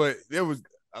numbers, but there was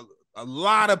a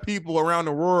lot of people around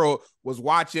the world was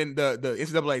watching the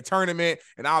NCAA tournament,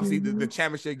 and obviously the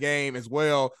championship game as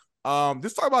well.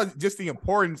 Just talk about just the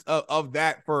importance of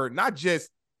that for not just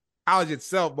college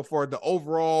itself, but for the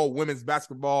overall women's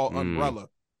basketball umbrella.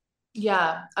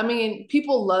 Yeah, I mean,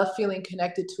 people love feeling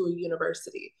connected to a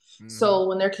university. So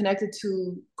when they're connected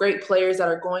to great players that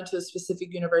are going to a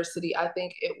specific university, I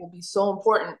think it will be so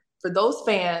important for those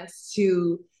fans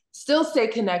to still stay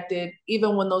connected,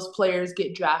 even when those players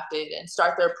get drafted and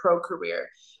start their pro career.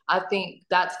 I think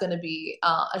that's going to be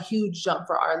a huge jump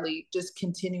for our league, just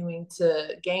continuing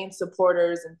to gain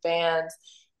supporters and fans.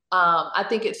 I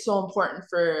think it's so important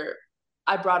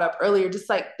I brought up earlier, just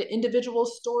like the individual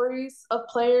stories of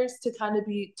players to kind of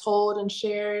be told and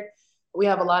shared. We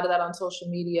have a lot of that on social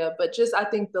media, but just I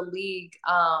think the league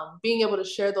being able to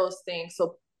share those things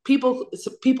so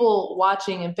people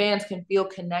watching and fans can feel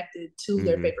connected to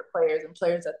their favorite players and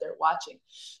players that they're watching.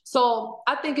 So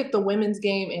I think if the women's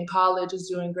game in college is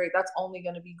doing great, that's only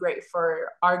going to be great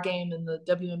for our game in the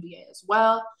WNBA as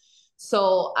well.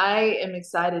 So I am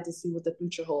excited to see what the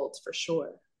future holds for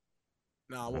sure.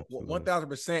 No,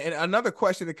 1,000%. And another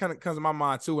question that kind of comes to my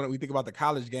mind too when we think about the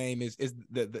college game is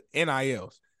the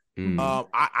NILs.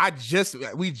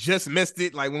 We just missed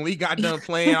it. Like when we got done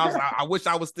playing, I wish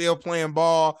I was still playing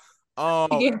ball.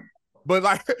 But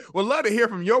like, would love to hear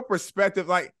from your perspective.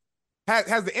 Like,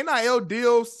 has the NIL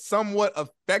deal somewhat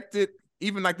affected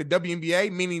even like the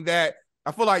WNBA? Meaning that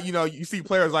I feel like you see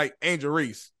players like Angel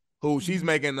Reese, who she's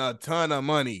making a ton of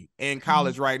money in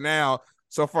college right now.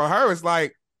 So for her, it's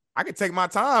like I could take my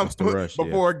time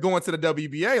before going to the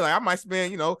WNBA. Like I might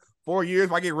spend 4 years.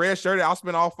 If I get red shirted, I'll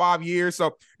spend all 5 years.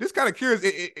 So just kind of curious,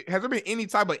 has there been any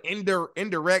type of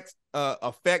indirect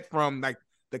effect from like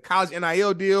the college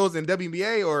NIL deals and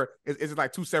WNBA, or is it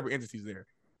like two separate entities there?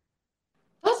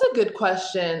 That's a good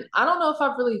question. I don't know if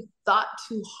I've really thought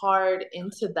too hard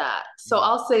into that. So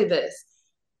I'll say this.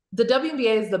 The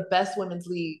WNBA is the best women's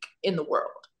league in the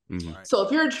world. Right. So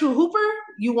if you're a true hooper,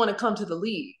 you want to come to the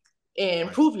league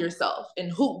and prove yourself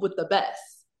and hoop with the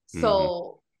best.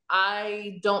 So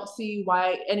I don't see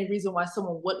any reason why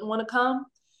someone wouldn't want to come.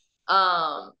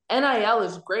 NIL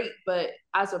is great, but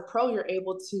as a pro, you're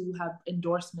able to have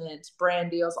endorsements,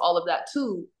 brand deals, all of that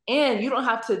too. And you don't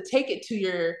have to take it to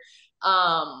your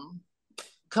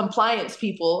compliance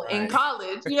people in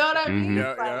college. You know what I mean?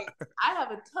 I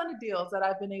have a ton of deals that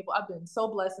I've been so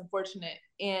blessed and fortunate.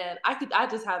 And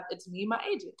it's me and my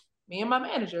agent. Me and my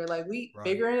manager, like we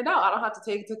figuring it out. I don't have to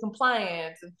take it to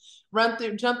compliance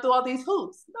and jump through all these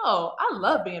hoops. No, I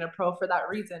love being a pro for that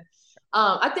reason.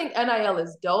 I think NIL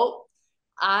is dope.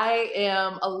 I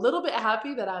am a little bit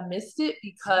happy that I missed it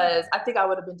because I think I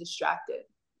would have been distracted.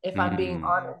 If I'm being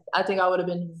honest, I think I would have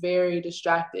been very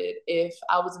distracted if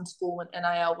I was in school when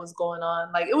NIL was going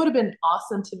on. Like it would have been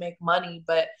awesome to make money,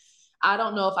 but I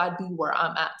don't know if I'd be where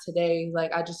I'm at today.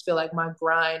 Like I just feel like my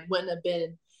grind wouldn't have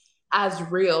been as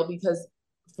real because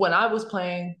when I was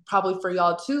playing, probably for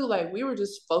y'all too, like we were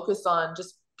just focused on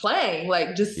just playing,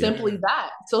 like just simply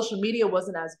that. Social media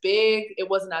wasn't as big. It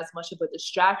wasn't as much of a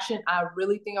distraction. I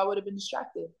really think I would have been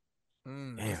distracted.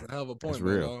 That's a hell of a point, that's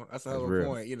real. man. That's a hell of a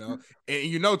point,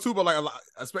 And too, but like a lot,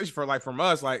 especially for like from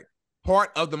us, like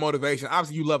part of the motivation,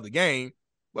 obviously you love the game,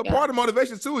 but part of the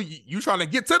motivation too, you trying to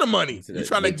get to the money. You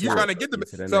trying to get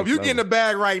the so if you get in the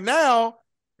bag right now,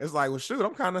 it's like, well, shoot,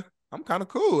 I'm kind of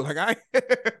cool. Like I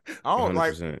don't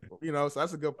 100%. Like, so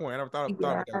that's a good point. I never thought of it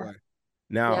that way.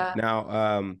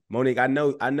 Now, Monique, I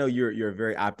know you're a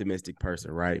very optimistic person,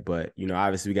 right? But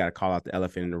obviously we got to call out the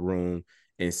elephant in the room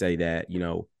and say that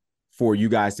for you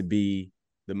guys to be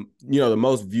the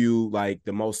most viewed, like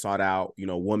the most sought out,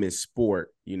 women's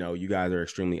sport, you guys are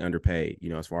extremely underpaid,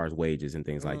 as far as wages and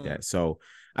things like that. So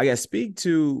I guess speak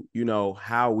to,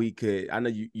 how we could, I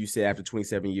know you said after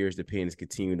 27 years, the pen is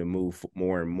continuing to move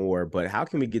more and more, but how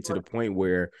can we get to the point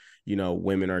where,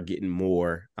 women are getting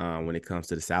more when it comes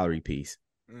to the salary piece?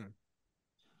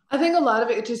 I think a lot of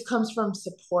it just comes from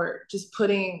support, just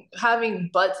having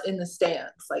butts in the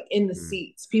stands, like in the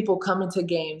seats, people coming to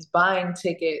games, buying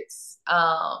tickets,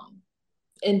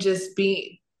 and just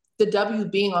the W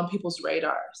being on people's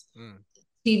radars.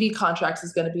 TV contracts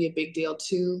is going to be a big deal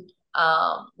too,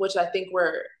 which I think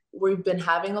we've been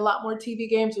having a lot more TV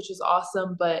games, which is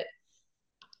awesome. But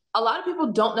a lot of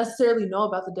people don't necessarily know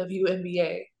about the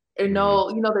WNBA.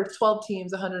 Or there's 12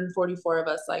 teams, 144 of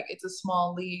us. Like it's a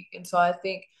small league, and so I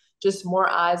think just more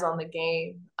eyes on the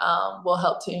game will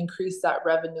help to increase that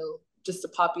revenue, just the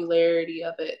popularity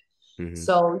of it.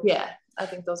 So yeah, I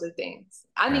think those are things.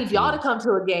 I need y'all to come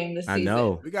to a game this season. I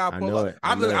know. We got to pull up.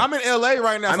 I'm in LA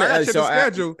right now, so I got to check the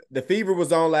schedule. The Fever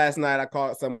was on last night. I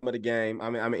caught some of the game.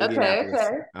 I'm in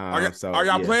Indianapolis. Okay. Are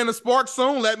y'all playing the Sparks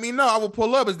soon? Let me know. I will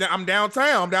pull up. I'm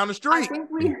downtown. I'm down the street. I think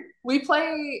we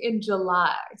play in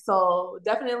July, so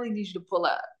definitely need you to pull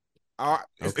up. All right.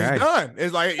 It's done.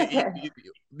 It's like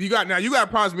you got to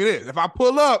promise me this. If I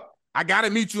pull up, I gotta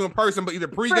meet you in person, but either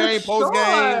pregame,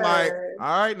 postgame. Like,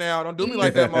 all right, now don't do me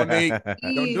like that, Monique.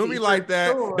 Don't do me like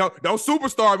that. Sure. Don't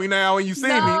superstar me now when you see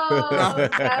me.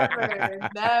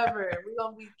 Never. We're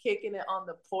gonna be kicking it on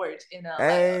the porch in LA.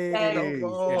 Hey.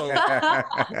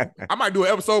 I might do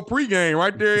an episode pregame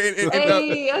right there in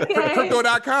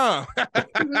crypto.com.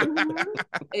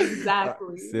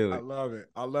 Exactly.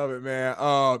 I love it, man.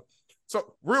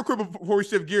 So real quick before we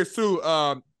shift gears too,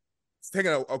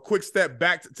 taking a quick step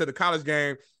back to the college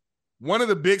game, one of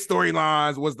the big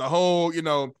storylines was the whole,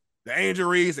 the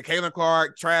injuries, the Caitlin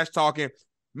Clark trash talking.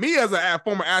 Me as a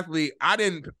former athlete, I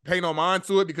didn't pay no mind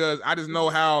to it because I just know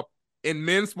how in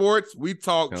men's sports, we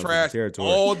talk trash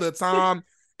all the time.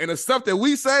 And the stuff that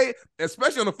we say,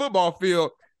 especially on the football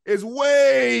field, is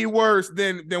way worse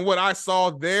than what I saw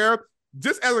there.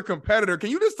 Just as a competitor, can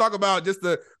you just talk about just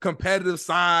the competitive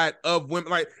side of women?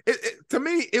 Like, to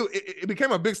me, it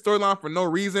became a big storyline for no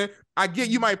reason. I get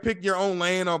you might pick your own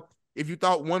lane of if you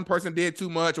thought one person did too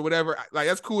much or whatever. Like,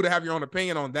 that's cool to have your own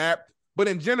opinion on that. But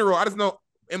in general, I just know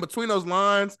in between those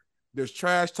lines, there's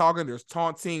trash talking, there's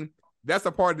taunting. That's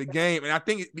a part of the game. And I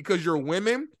think because you're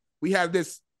women, we have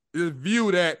this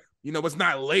view that, it's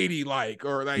not ladylike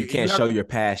or like you can't show your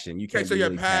passion. You can't show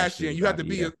your passion. You have to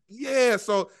be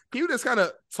So can you just kind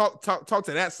of talk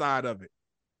to that side of it?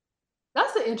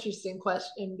 That's an interesting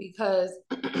question because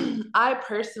I'm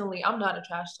not a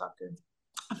trash talker.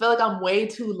 I feel like I'm way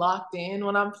too locked in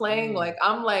when I'm playing. Like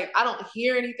I don't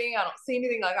hear anything. I don't see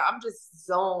anything. Like I'm just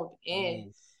zoned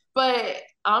in. But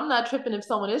I'm not tripping if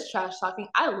someone is trash talking.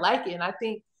 I like it. And I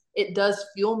think it does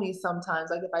fuel me sometimes,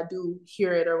 like if I do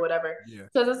hear it or whatever.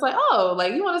 Because it's like, oh,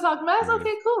 like you want to talk mess?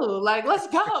 Okay, cool. Like, let's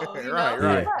go.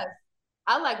 Right.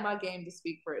 I like my game to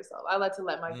speak for itself. I like to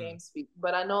let my game speak.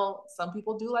 But I know some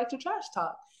people do like to trash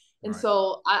talk. And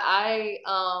so I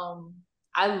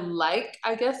like,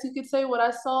 I guess you could say, what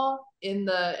I saw in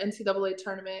the NCAA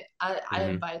tournament. I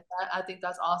invite that. I think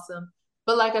that's awesome.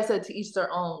 But like I said, to each their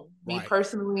own. Me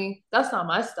personally, that's not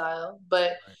my style.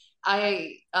 But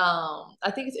I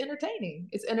think it's entertaining.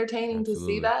 It's entertaining to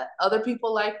see that. Other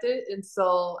people liked it. And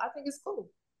so I think it's cool.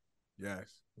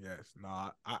 Yes.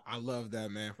 No, I love that,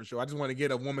 man, for sure. I just want to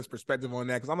get a woman's perspective on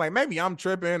that because I'm like, maybe I'm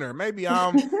tripping or maybe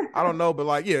I don't know. But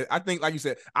like, I think, like you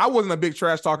said, I wasn't a big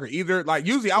trash talker either. Like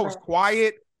usually I was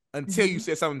quiet until you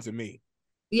said something to me.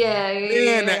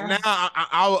 Yeah. Now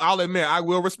I'll admit I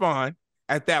will respond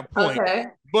at that point. Okay.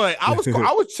 But I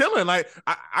was chilling. Like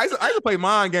I used to play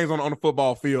mind games on the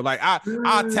football field. Like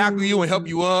I'll tackle you and help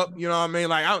you up. You know what I mean?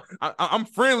 Like I'm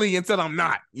friendly until I'm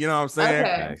not. You know what I'm saying?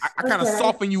 Okay. I kind of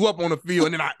soften you up on the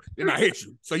field and then I hit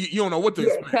you. So you don't know what to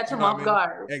expect. Catch them off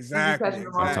guard. Exactly.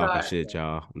 I'm talking shit,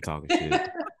 y'all. I'm talking shit.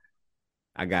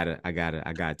 I got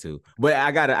to. But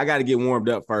I gotta get warmed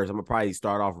up first. I'm gonna probably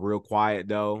start off real quiet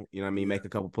though. You know what I mean? Make a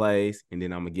couple plays and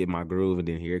then I'm gonna get my groove and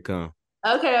then here it comes.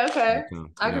 Okay.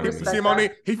 I can respect that. See,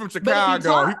 Monique, he's from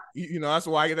Chicago. That's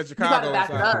why I get that Chicago. You gotta back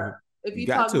it up. If you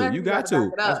got to, you got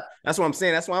to. That's what I'm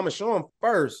saying. That's why I'm gonna show him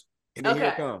first, and then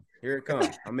here it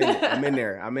comes. I'm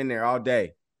in there all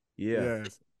day. Yeah.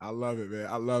 Yes, I love it, man.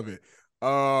 I love it.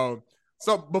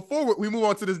 So before we move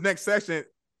on to this next section,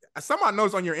 something I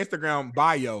noticed on your Instagram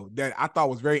bio that I thought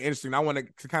was very interesting. I want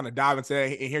to kind of dive into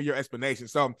that and hear your explanation.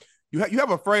 So you have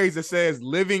a phrase that says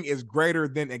 "living is greater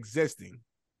than existing."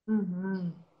 Mm-hmm.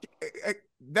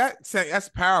 That's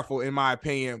powerful in my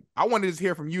opinion. I wanted to just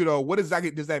hear from you though. What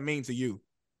exactly does that mean to you?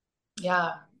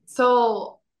 Yeah.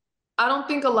 So I don't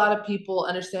think a lot of people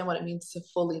understand what it means to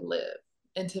fully live.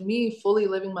 And to me, fully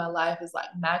living my life is like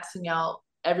maxing out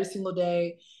every single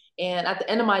day. And at the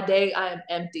end of my day, I am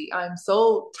empty. I'm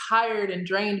so tired and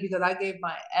drained because I gave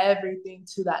my everything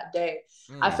to that day.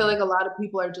 I feel like a lot of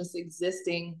people are just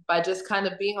existing by just kind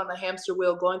of being on the hamster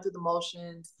wheel, going through the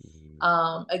motions.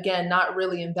 Again, not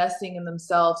really investing in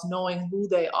themselves, knowing who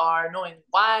they are, knowing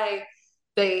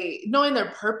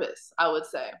their purpose, I would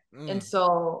say. And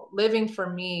so living for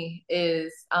me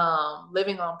is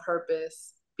living on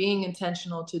purpose, being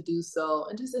intentional to do so,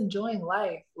 and just enjoying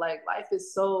life. Like life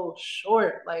is so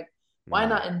short. Like why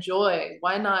not enjoy?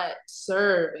 Why not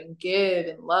serve and give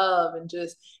and love and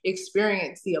just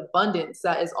experience the abundance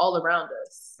that is all around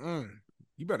us?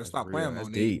 You better stop playing,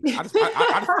 Monique. Deep.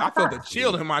 I felt the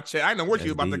chill in my chest. I didn't know where she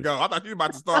was about to go. I thought she was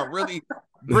about to start really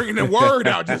bringing the word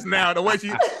out just now. The way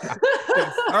she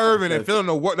serving and feeling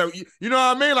the word. You know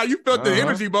what I mean? Like you felt the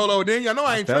energy, Bolo. Then I know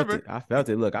I ain't tripping. I felt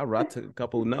it. Look, I took a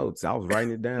couple of notes. I was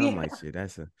writing it down. I'm like, shit,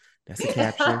 that's a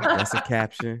caption. That's a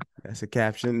caption. That's a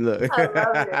caption. Look, I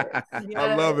love it. Yes.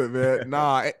 I love it, man.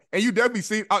 Nah, and you definitely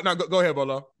see. Oh, no, go ahead,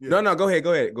 Bolo. Yeah. No, go ahead.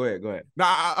 Nah,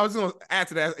 I was gonna add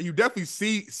to that. You definitely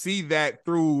see that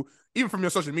through even from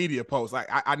your social media posts. Like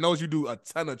I know you do a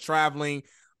ton of traveling.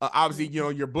 Obviously,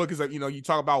 your book is you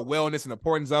talk about wellness and the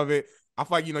importance of it. I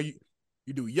feel like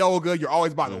you do yoga. You're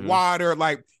always by the water.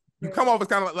 Like you come off as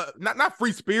kind of like, not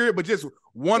free spirit, but just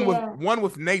one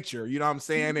with nature. You know what I'm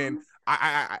saying? And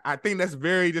I think that's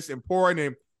very just important.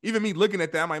 And even me looking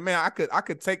at that, I'm like, man, I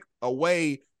could take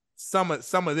away some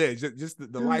of this, just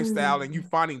the lifestyle, and you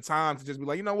finding time to just be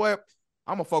like, you know what,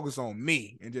 I'm gonna focus on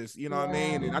me and just, you know what I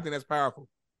mean. And I think that's powerful.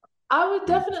 I would 100%.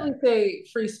 definitely say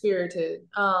free-spirited.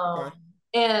 Okay.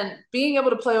 And being able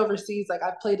to play overseas, like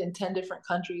I've played in 10 different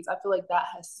countries, I feel like that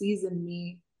has seasoned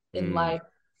me in life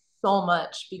so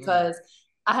much because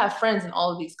I have friends in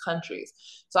all of these countries.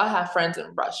 So I have friends in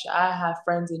Russia, I have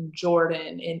friends in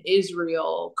Jordan, in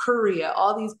Israel, Korea,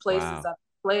 all these places Wow. I've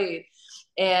played.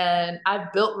 And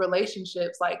I've built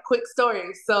relationships, like quick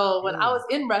stories. So when I was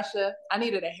in Russia, I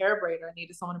needed a hair braider. I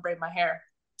needed someone to braid my hair.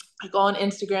 I go on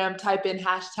Instagram, type in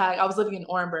hashtag, I was living in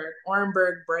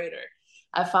Orenburg braider.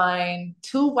 I find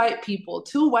two white people,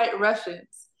 two white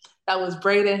Russians that was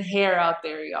braiding hair out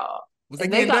there, y'all. Was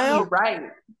And they they getting got me down?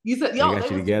 right. You said, They yo, got they you was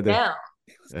getting together. down.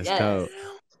 That's Yes. dope.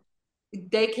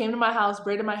 They came to my house,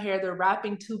 braided my hair. They're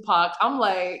rapping Tupac. I'm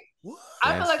like, What?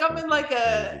 I feel That's like I'm in like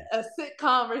crazy. a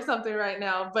sitcom or something right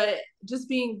now. But just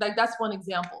being like, that's one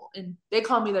example. And they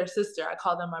call me their sister. I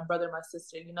call them my brother, my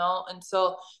sister, you know? And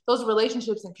so those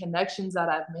relationships and connections that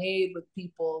I've made with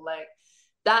people, like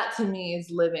that to me is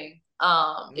living.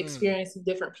 Experiencing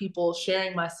different people,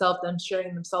 sharing myself, them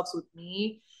sharing themselves with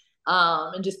me,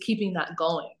 and just keeping that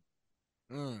going.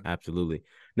 Absolutely.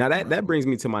 Now that brings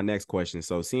me to my next question.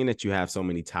 So seeing that you have so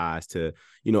many ties to,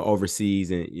 overseas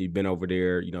and you've been over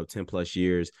there, 10 plus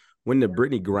years, when the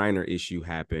Brittany Griner issue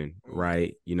happened,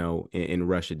 right, in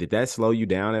Russia, did that slow you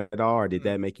down at all? Or did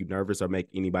that make you nervous or make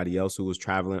anybody else who was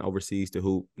traveling overseas to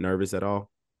hoop nervous at all?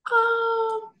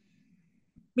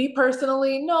 Me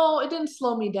personally, no, it didn't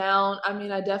slow me down. I mean,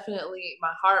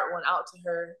 my heart went out to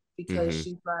her because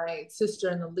she's my sister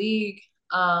in the league.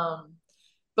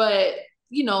 But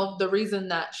the reason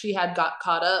that she had got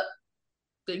caught up,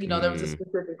 there was a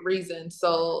specific reason.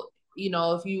 So,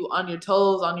 if you on your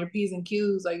toes, on your P's and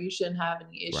Q's, like you shouldn't have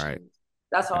any issues. Right.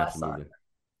 That's how Absolutely. I saw it.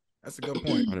 That's a good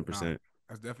point. 100%.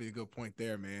 That's definitely a good point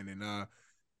there, man. And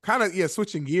kind of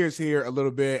switching gears here a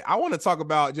little bit. I want to talk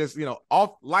about just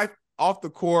off life off the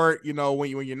court.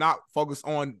 When you're not focused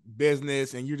on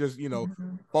business and you're just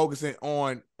focusing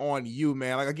on you,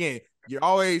 man. Like again,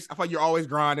 I feel like you're always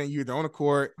grinding. You're either on the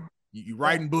court, you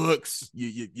writing books,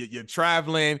 you're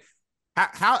traveling.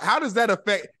 How does that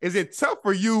affect? Is it tough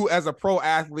for you as a pro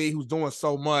athlete who's doing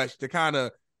so much to kind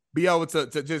of be able to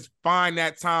just find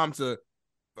that time to,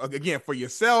 again, for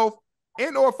yourself,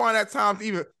 and or find that time to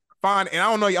even find, and I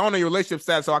don't know your relationship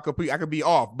status, so I could be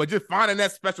off, but just finding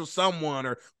that special someone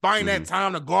or finding that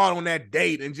time to go out on that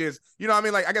date and just, what I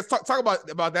mean? Like, I guess talk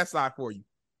about that side for you.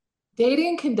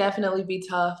 Dating can definitely be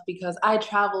tough because I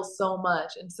travel so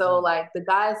much. And so like the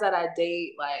guys that I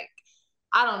date, like,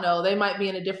 I don't know, they might be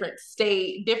in a different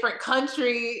state, different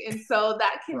country. And so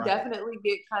that can definitely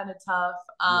get kind of tough.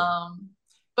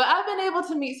 But I've been able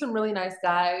to meet some really nice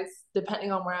guys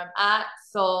depending on where I'm at.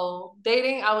 So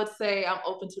dating, I would say I'm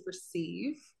open to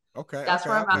receive. Okay. That's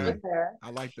where I'm at with her.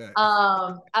 I like that.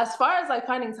 As far as like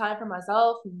finding time for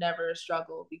myself, never a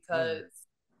struggle because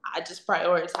I just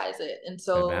prioritize it. And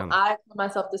so I call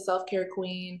myself the self-care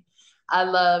queen. I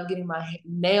love getting my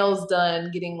nails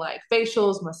done, getting like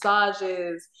facials,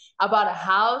 massages. I bought a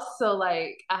house, so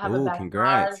like I have a backyard,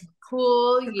 congrats.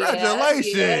 Cool.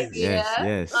 Congratulations. Yes.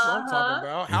 That's what I'm talking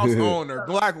about. House owner,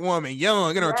 Black woman,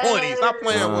 young, in her 20s. Stop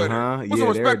playing with her. Put some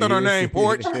respect on her name,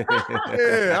 Porch.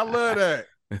 Yeah, I love that.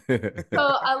 So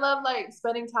I love like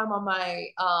spending time on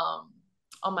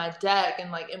my deck and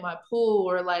like in my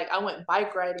pool, or like I went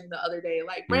bike riding the other day,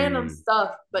 like random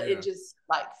stuff, but it just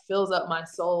like fills up my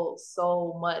soul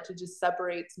so much. It just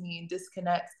separates me and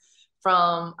disconnects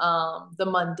from the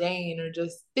mundane or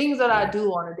just things that I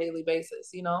do on a daily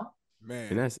basis,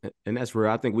 Man. And that's real.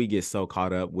 I think we get so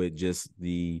caught up with just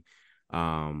the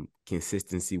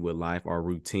consistency with life, our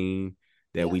routine,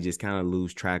 that we just kind of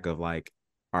lose track of like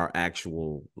our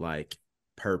actual like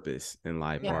purpose in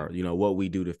life, or what we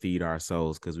do to feed our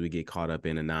souls, because we get caught up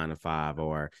in a 9 to 5,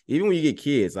 or even when you get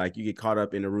kids, like you get caught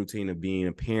up in the routine of being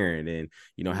a parent and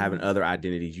having other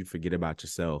identities, you forget about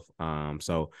yourself.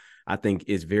 So I think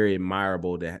it's very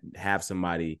admirable to have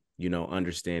somebody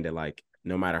understand that, like,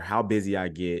 no matter how busy I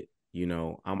get,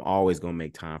 I'm always going to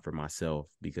make time for myself,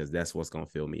 because that's what's going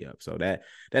to fill me up. So that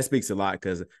speaks a lot,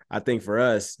 because I think for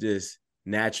us, just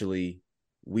naturally,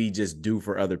 we just do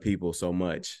for other people so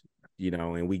much,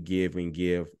 and we give and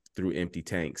give through empty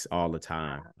tanks all the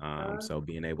time. So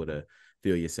being able to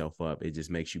fill yourself up, it just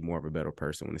makes you more of a better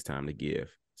person when it's time to give.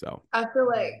 So I feel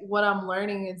like what I'm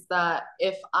learning is that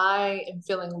if I am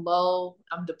feeling low,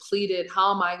 I'm depleted,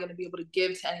 how am I going to be able to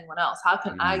give to anyone else? How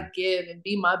can I give and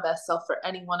be my best self for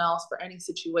anyone else, for any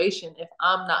situation, if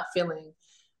I'm not feeling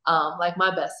like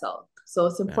my best self? So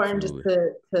it's important just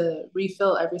to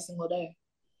refill every single day.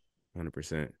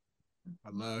 100%. I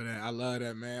love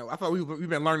that, man. I thought we've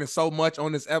been learning so much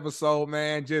on this episode,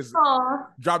 man. Just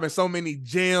dropping so many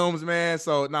gems, man.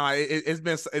 So it's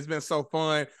been so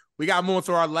fun. We got moving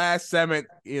to our last segment,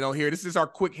 here. This is our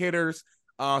quick hitters.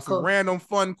 Some random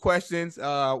fun questions.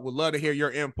 Would love to hear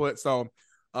your input. So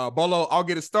Bolo, I'll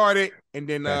get it started and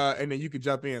then you can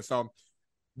jump in. So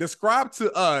describe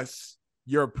to us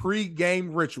your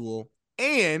pre-game ritual,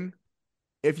 and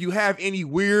if you have any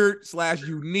weird /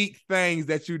 unique things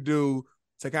that you do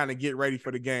to kind of get ready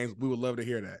for the games, we would love to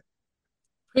hear that.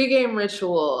 Pre-game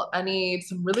ritual. I need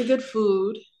some really good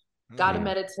food. Gotta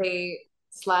meditate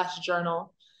 /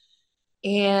 journal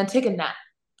and take a nap.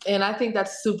 And I think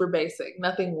that's super basic,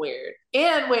 nothing weird.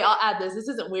 And wait, I'll add this. This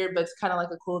isn't weird, but it's kind of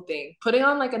like a cool thing. Putting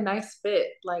on like a nice fit.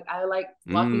 Like I like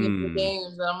walking into the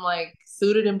games and I'm like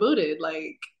suited and booted.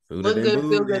 Like look good,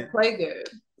 feel good, play good.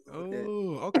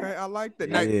 Oh, okay. I like that.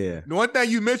 Now, the one thing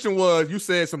you mentioned was you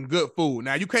said some good food.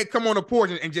 Now, you can't come on the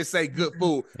porch and just say good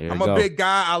food. I'm a big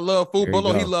guy. I love food.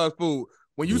 Bolo, he loves food.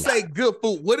 When you say good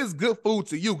food, what is good food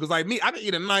to you? Because like me, I can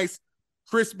eat a nice,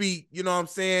 crispy, you know what I'm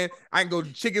saying? I can go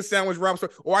chicken sandwich,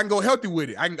 or I can go healthy with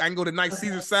it. I can go to nice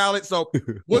Caesar salad. So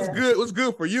what's good? What's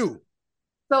good for you?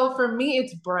 So for me,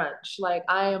 it's brunch. Like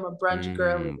I am a brunch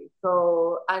girly.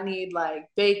 So I need like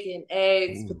bacon,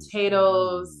 eggs,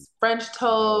 potatoes, French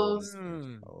toast.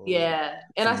 Yeah.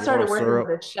 And I started working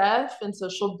with a chef. And so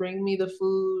she'll bring me the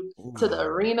food to the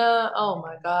arena. Oh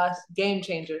my gosh. Game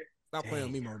changer. Stop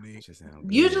playing with me, Monique.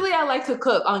 Usually I like to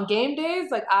cook. On game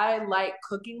days, like I like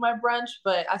cooking my brunch,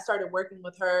 but I started working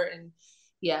with her and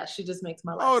yeah, she just makes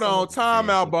my life. Hold on, time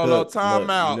out, Bolo. Time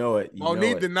out. You know it.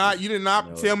 Monique did not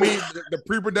tell me the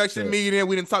pre-production meeting.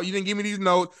 We didn't talk. You didn't give me these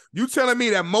notes. You telling me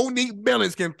that Monique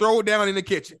Billings can throw down in the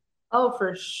kitchen? Oh,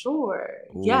 for sure.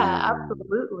 Ooh. Yeah,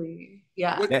 absolutely.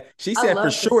 Yeah. She said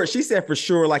for sure. She said for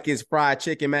sure, like it's fried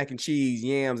chicken, mac and cheese,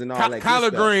 yams, and all that.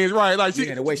 Collard greens, right? Like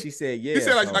the way she said, yeah. She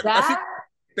said like that,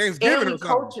 Thanksgiving or something.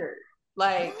 Culture.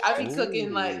 Like I be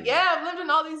cooking, like I've lived in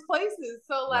all these places,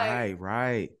 so like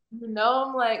right.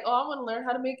 I'm like, I want to learn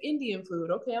how to make Indian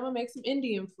food. Okay, I'm gonna make some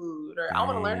Indian food, or I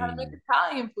want to learn how to make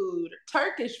Italian food, or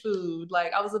Turkish food.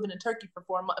 Like I was living in Turkey for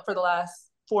the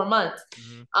last 4 months.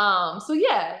 So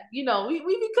yeah, we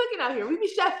be cooking out here. We be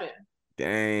chefing.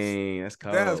 Dang, that's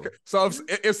cool. So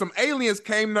if some aliens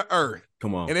came to Earth,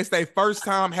 come on, and it's their first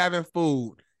time having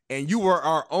food, and you were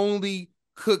our only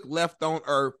cook left on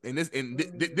Earth, and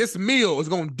this meal is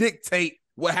gonna dictate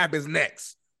what happens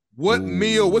next. What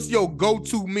meal? What's your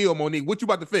go-to meal, Monique? What you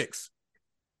about to fix?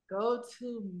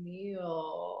 Go-to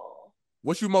meal.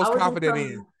 What you most confident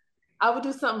in? I would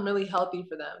do something really healthy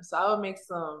for them. So I would make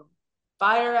some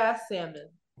fire-ass salmon.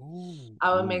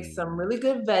 I would make some really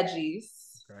good veggies.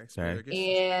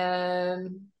 Okay.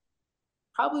 And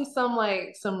probably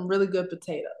some really good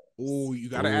potatoes. Ooh, you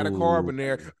gotta add a carb in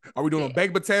there. Are we doing a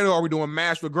baked potato or are we doing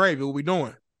mashed with gravy? What we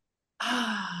doing?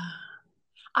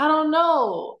 I don't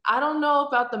know. I don't know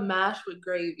about the mashed with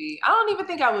gravy. I don't even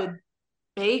think I would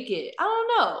bake it. I don't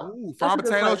know. Ooh, fried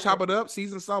potato, chop it up,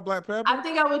 season, salt, black pepper. I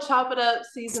think I would chop it up,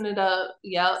 season it up.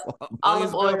 Yep.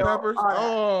 Olive oil, peppers.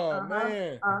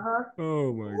 Man.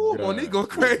 Oh my God. Monique go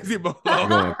crazy, bro.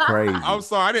 Going crazy. I'm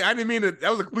sorry. I didn't mean to.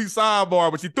 That was a complete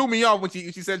sidebar, but she threw me off when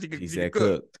she said she could. She said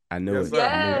cook. I knew it.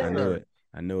 Yes.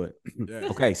 I knew it. Yeah.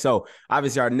 Okay, so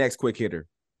obviously our next quick hitter.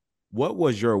 What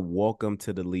was your welcome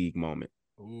to the league moment?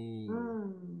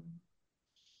 Ooh.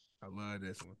 I love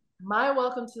this one. My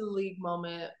welcome to the league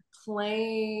moment,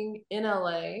 playing in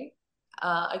LA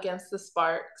against the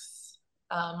Sparks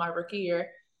my rookie year.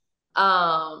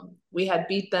 We had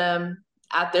beat them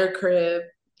at their crib,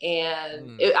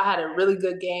 and I had a really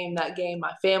good game that game.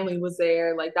 My family was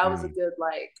there. Like that was a good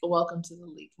welcome to the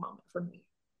league moment for me.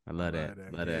 I love that.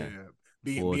 Yeah.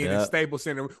 Being in Staples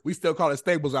Center, we still call it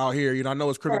Staples out here. I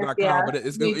know it's cricket.com, but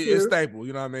it's Staples.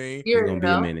 You know what I mean? It's gonna be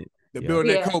a minute. The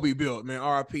building that Kobe built, man.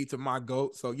 RIP to my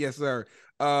GOAT. So yes, sir.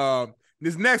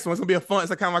 This next one's gonna be it's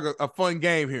kind of like a fun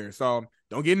game here. So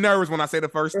don't get nervous when I say the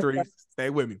first three. Stay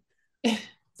with me.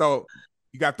 So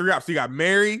you got 3 options. You got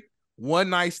marry, one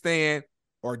night stand,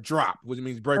 or drop, which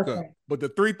means break up. But the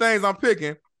 3 things I'm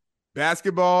picking: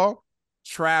 basketball,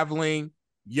 traveling,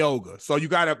 yoga. So you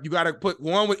gotta put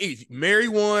one with each. Marry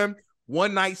one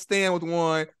night stand with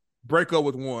one, break up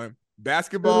with one.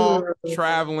 Basketball,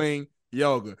 traveling,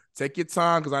 yoga. Take your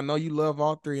time because I know you love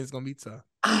all 3. It's gonna be tough.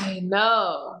 I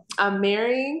know. I'm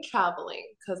marrying traveling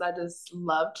because I just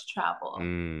love to travel.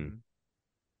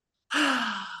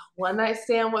 One night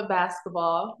stand with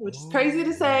basketball, which is crazy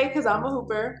to say because I'm a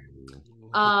hooper.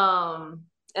 And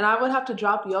I would have to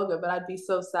drop yoga, but I'd be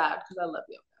so sad because I love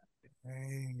yoga.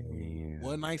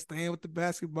 one night stand with the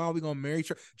basketball. We're gonna marry.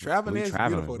 Traveling is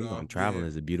beautiful, though. Traveling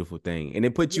is a beautiful thing, and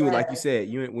it puts you, like you said,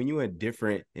 when you're in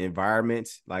different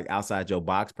environments, like outside your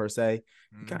box per se,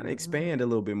 you kind of expand a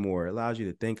little bit more. It allows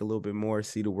you to think a little bit more,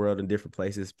 see the world in different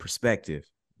places. Perspective.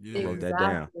 Yeah, wrote that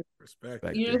down.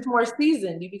 Perspective. You're just more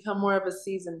seasoned. You become more of a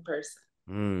seasoned person.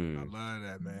 I love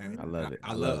that, man. I love it.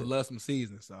 I love some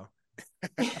seasoning, so.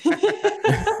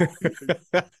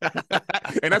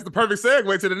 And that's the perfect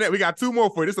segue to the net. We got two more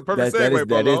for you. This is the perfect segue.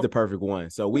 That is the perfect one.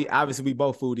 So we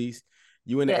both foodies.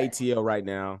 You in the ATL right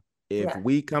now. If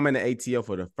we come in the ATL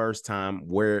for the first time,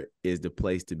 where is the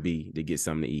place to be to get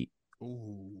something to eat?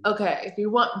 Ooh. Okay, if you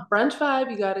want brunch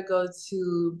vibe, you got to go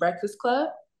to Breakfast Club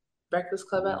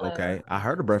Atlanta. Okay, I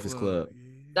heard of Breakfast Club.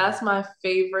 That's my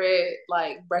favorite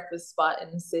like breakfast spot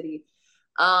in the city.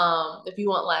 If you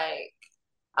want like,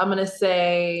 I'm gonna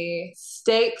say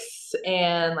steaks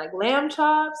and like lamb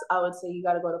chops, I would say you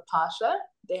got to go to Pasha.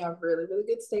 They have really, really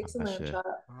good steaks and lamb chops.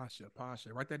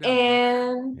 Pasha. Write that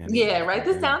down. And write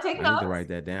this down. Take notes. I need to write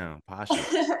that down. Pasha.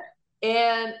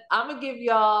 And I'm gonna give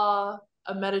y'all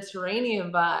a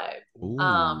Mediterranean vibe. Ooh,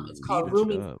 it's called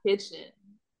Rumi's Kitchen.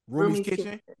 Rumi's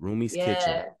Kitchen. Rumi's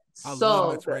Kitchen. I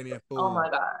love Mediterranean food. Oh my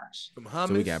gosh. Some hummus.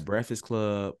 So we got Breakfast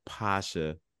Club,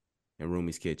 Pasha, and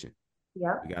Rumi's Kitchen.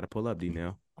 Yep. We got to pull up,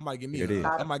 D-Now. I might give me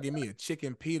a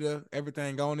chicken pita,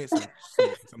 everything on it, some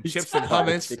chips and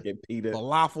hummus, chicken pita,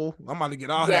 falafel. I'm about to get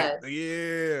all that.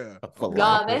 Yeah.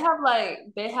 God, they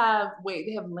have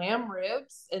lamb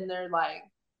ribs, and they're like,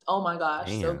 oh my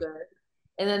gosh, so good.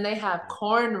 And then they have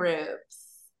corn ribs.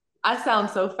 I sound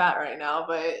so fat right now,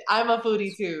 but I'm a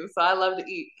foodie too, so I love to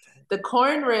eat. The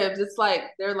corn ribs, it's like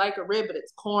they're like a rib, but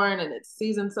it's corn and it's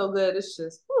seasoned so good. It's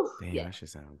just, that should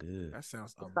sound good. That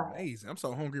sounds amazing. I'm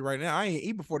so hungry right now. I ain't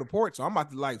eat before the porch, so I'm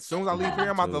about to as soon as I leave here,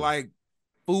 I'm about to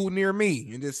food near me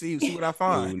and just see what I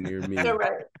find. Food near me. You're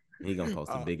right. He gonna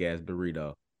post a big ass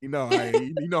burrito. You know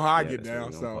how I get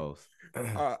down. So,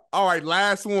 all right,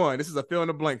 last one. This is a fill in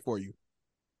the blank for you.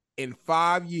 In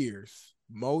 5 years,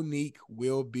 Monique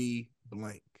will be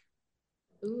blank.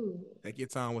 Ooh. Take your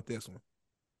time with this one.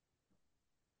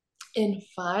 In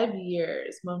 5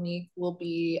 years, Monique will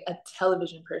be a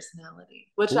television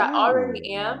personality, which I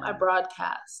already am. I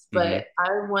broadcast, but I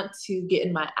want to get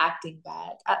in my acting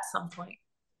bag at some point.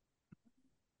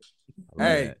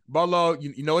 Hey, Bolo,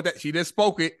 you know what that she just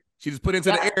spoke it. She just put it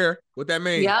into the air. What that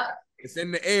means? Yeah, it's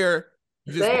in the air.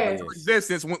 You just put it into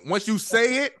existence. Once you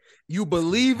say it, you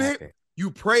believe it,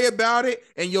 you pray about it,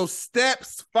 and your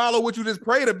steps follow what you just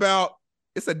prayed about.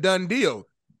 It's a done deal.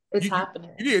 It's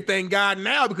happening. You need to thank God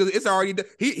now because it's already done.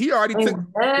 He already took.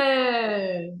 Come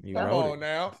on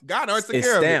now. God already took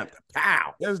care of it. Stamped.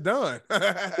 Pow. It's done.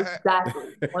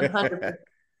 Exactly. 100%.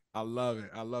 I love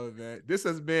it, man. This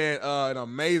has been an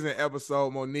amazing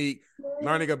episode, Monique.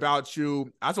 Learning about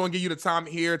you. I just want to give you the time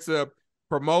here to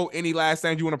promote any last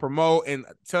things you want to promote and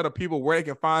tell the people where they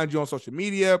can find you on social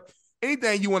media.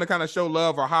 Anything you want to kind of show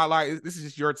love or highlight. This is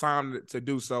just your time to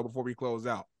do so before we close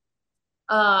out.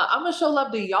 I'm gonna show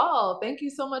love to y'all. Thank you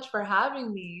so much for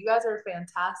having me. You guys are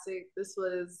fantastic. This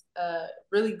was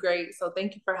really great. So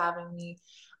thank you for having me.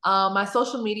 My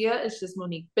social media is just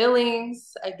Monique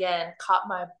Billings. Again, cop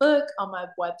my book on my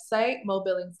website,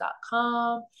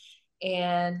 mobillings.com.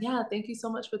 And thank you so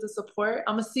much for the support.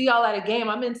 I'm gonna see y'all at a game.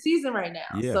 I'm in season right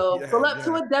now. So pull up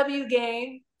to a W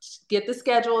game, get the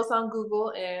schedule. It's on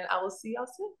Google, and I will see y'all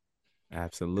soon.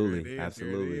 Absolutely.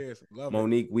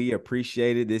 Monique, we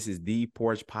appreciate it. This is the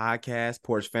Porch Podcast,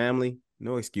 Porch Family.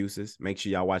 No excuses. Make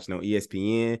sure y'all watching on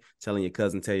ESPN, telling your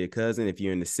cousin, tell your cousin. If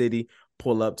you're in the city,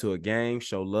 pull up to a game,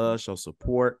 show love, show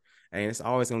support. And it's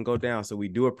always going to go down. So we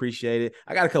do appreciate it.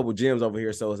 I got a couple gems over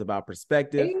here. So it's about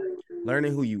perspective,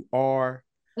 learning who you are,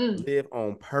 live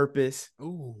on purpose.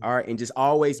 All right. And just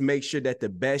always make sure that the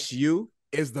best you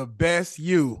is the best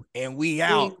you. And we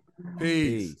out.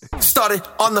 Peace. Started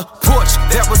on the porch,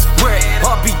 that was where it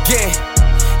all began.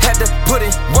 Had to put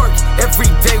in work, every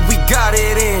day we got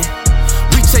it in.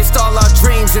 We chased all our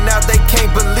dreams and now they can't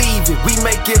believe it. We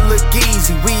make it look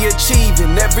easy, we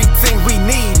achieving everything we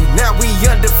needed. Now we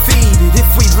undefeated. If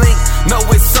we link, no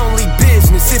it's only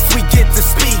business. If we get to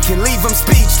speak and leave them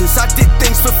speechless. I did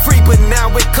things for free but now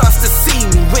it costs to see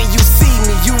me. When you see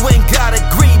me, you ain't gotta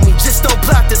greet me. Just don't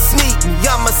plot to sneak me,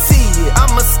 I'ma see it.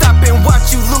 I'ma stop and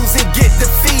watch you lose and get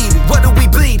defeated. What do we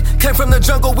bleed? Came from the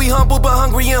jungle, we humble but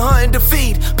hungry and hunting to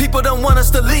feed. People don't want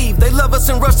us to leave. They love us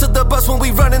and rush to the bus when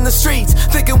we run in the streets,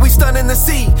 thinking we stunning the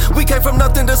sea. We came from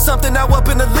nothing to something, now up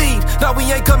in the lead. Now we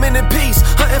ain't coming in peace,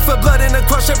 hunting for blood and to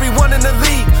crush everyone in the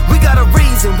league. We got a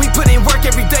reason, we put in work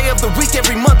every day of the week,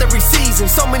 every month, every season.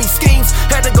 So many schemes,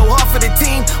 had to go hard for the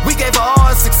team. We gave our all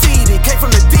and succeeded. Came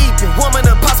from the deep and woman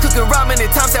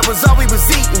was all we was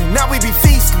eating. Now we be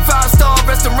feasting. 5-star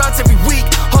restaurants every week.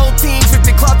 Whole team dripped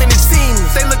in cloth and it's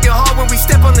seamless. They looking hard when we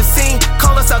step on the scene.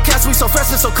 Call us outcasts, we so fresh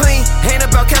and so clean. Ain't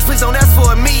about cash, please don't ask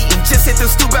for a meeting. Just hit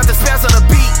the stoop out the spaz on the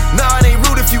beat. Nah, it ain't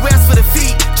rude if you ask for the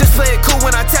feet. Just play it cool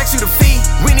when I tax you the fee.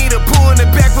 We need a pool in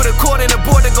the back with a cord and a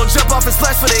board that gon' jump off and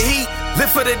splash for the heat.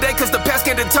 Live for the day cause the past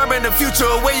can determine the future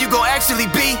or where you gon'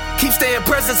 actually be. Keep staying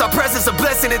present, our presence a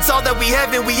blessing. It's all that we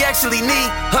have and we actually need.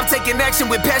 I'm taking action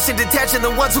with passion, detaching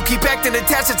the ones who keep acting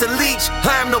attached to leech.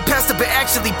 I am no pastor but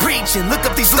actually preaching. Look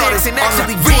up these lyrics and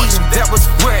actually read. That was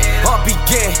where it all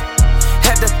began.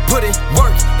 Had to put in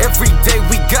work, every day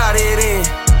we got it in.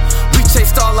 We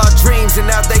chased all our dreams and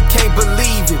now they can't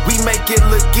believe it. We make it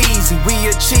look easy, we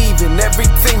achieving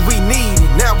everything we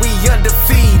needed. Now we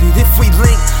undefeated. If we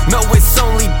link, no it's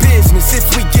only business. If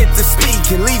we get to speak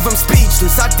and leave them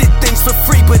speechless. I did things for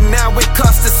free but now it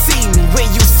costs to see me. When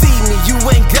you see me, you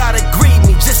ain't gotta greet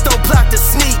me. Just don't plot to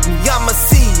sneak me. I'ma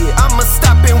see it, I'ma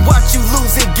stop and watch you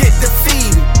lose and get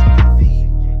defeated.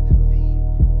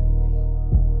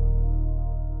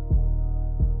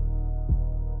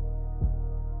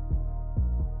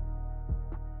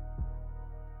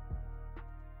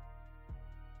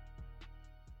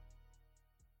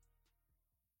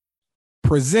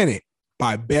 Presented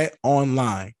by Bet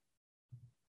Online.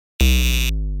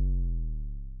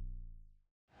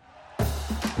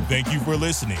 Thank you for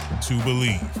listening to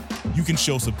Believe. You can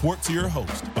show support to your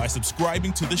host by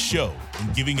subscribing to the show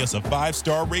and giving us a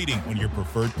 5-star rating on your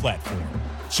preferred platform.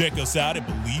 Check us out at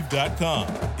Believe.com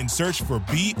and search for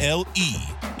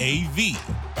BLEAV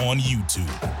on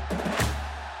YouTube.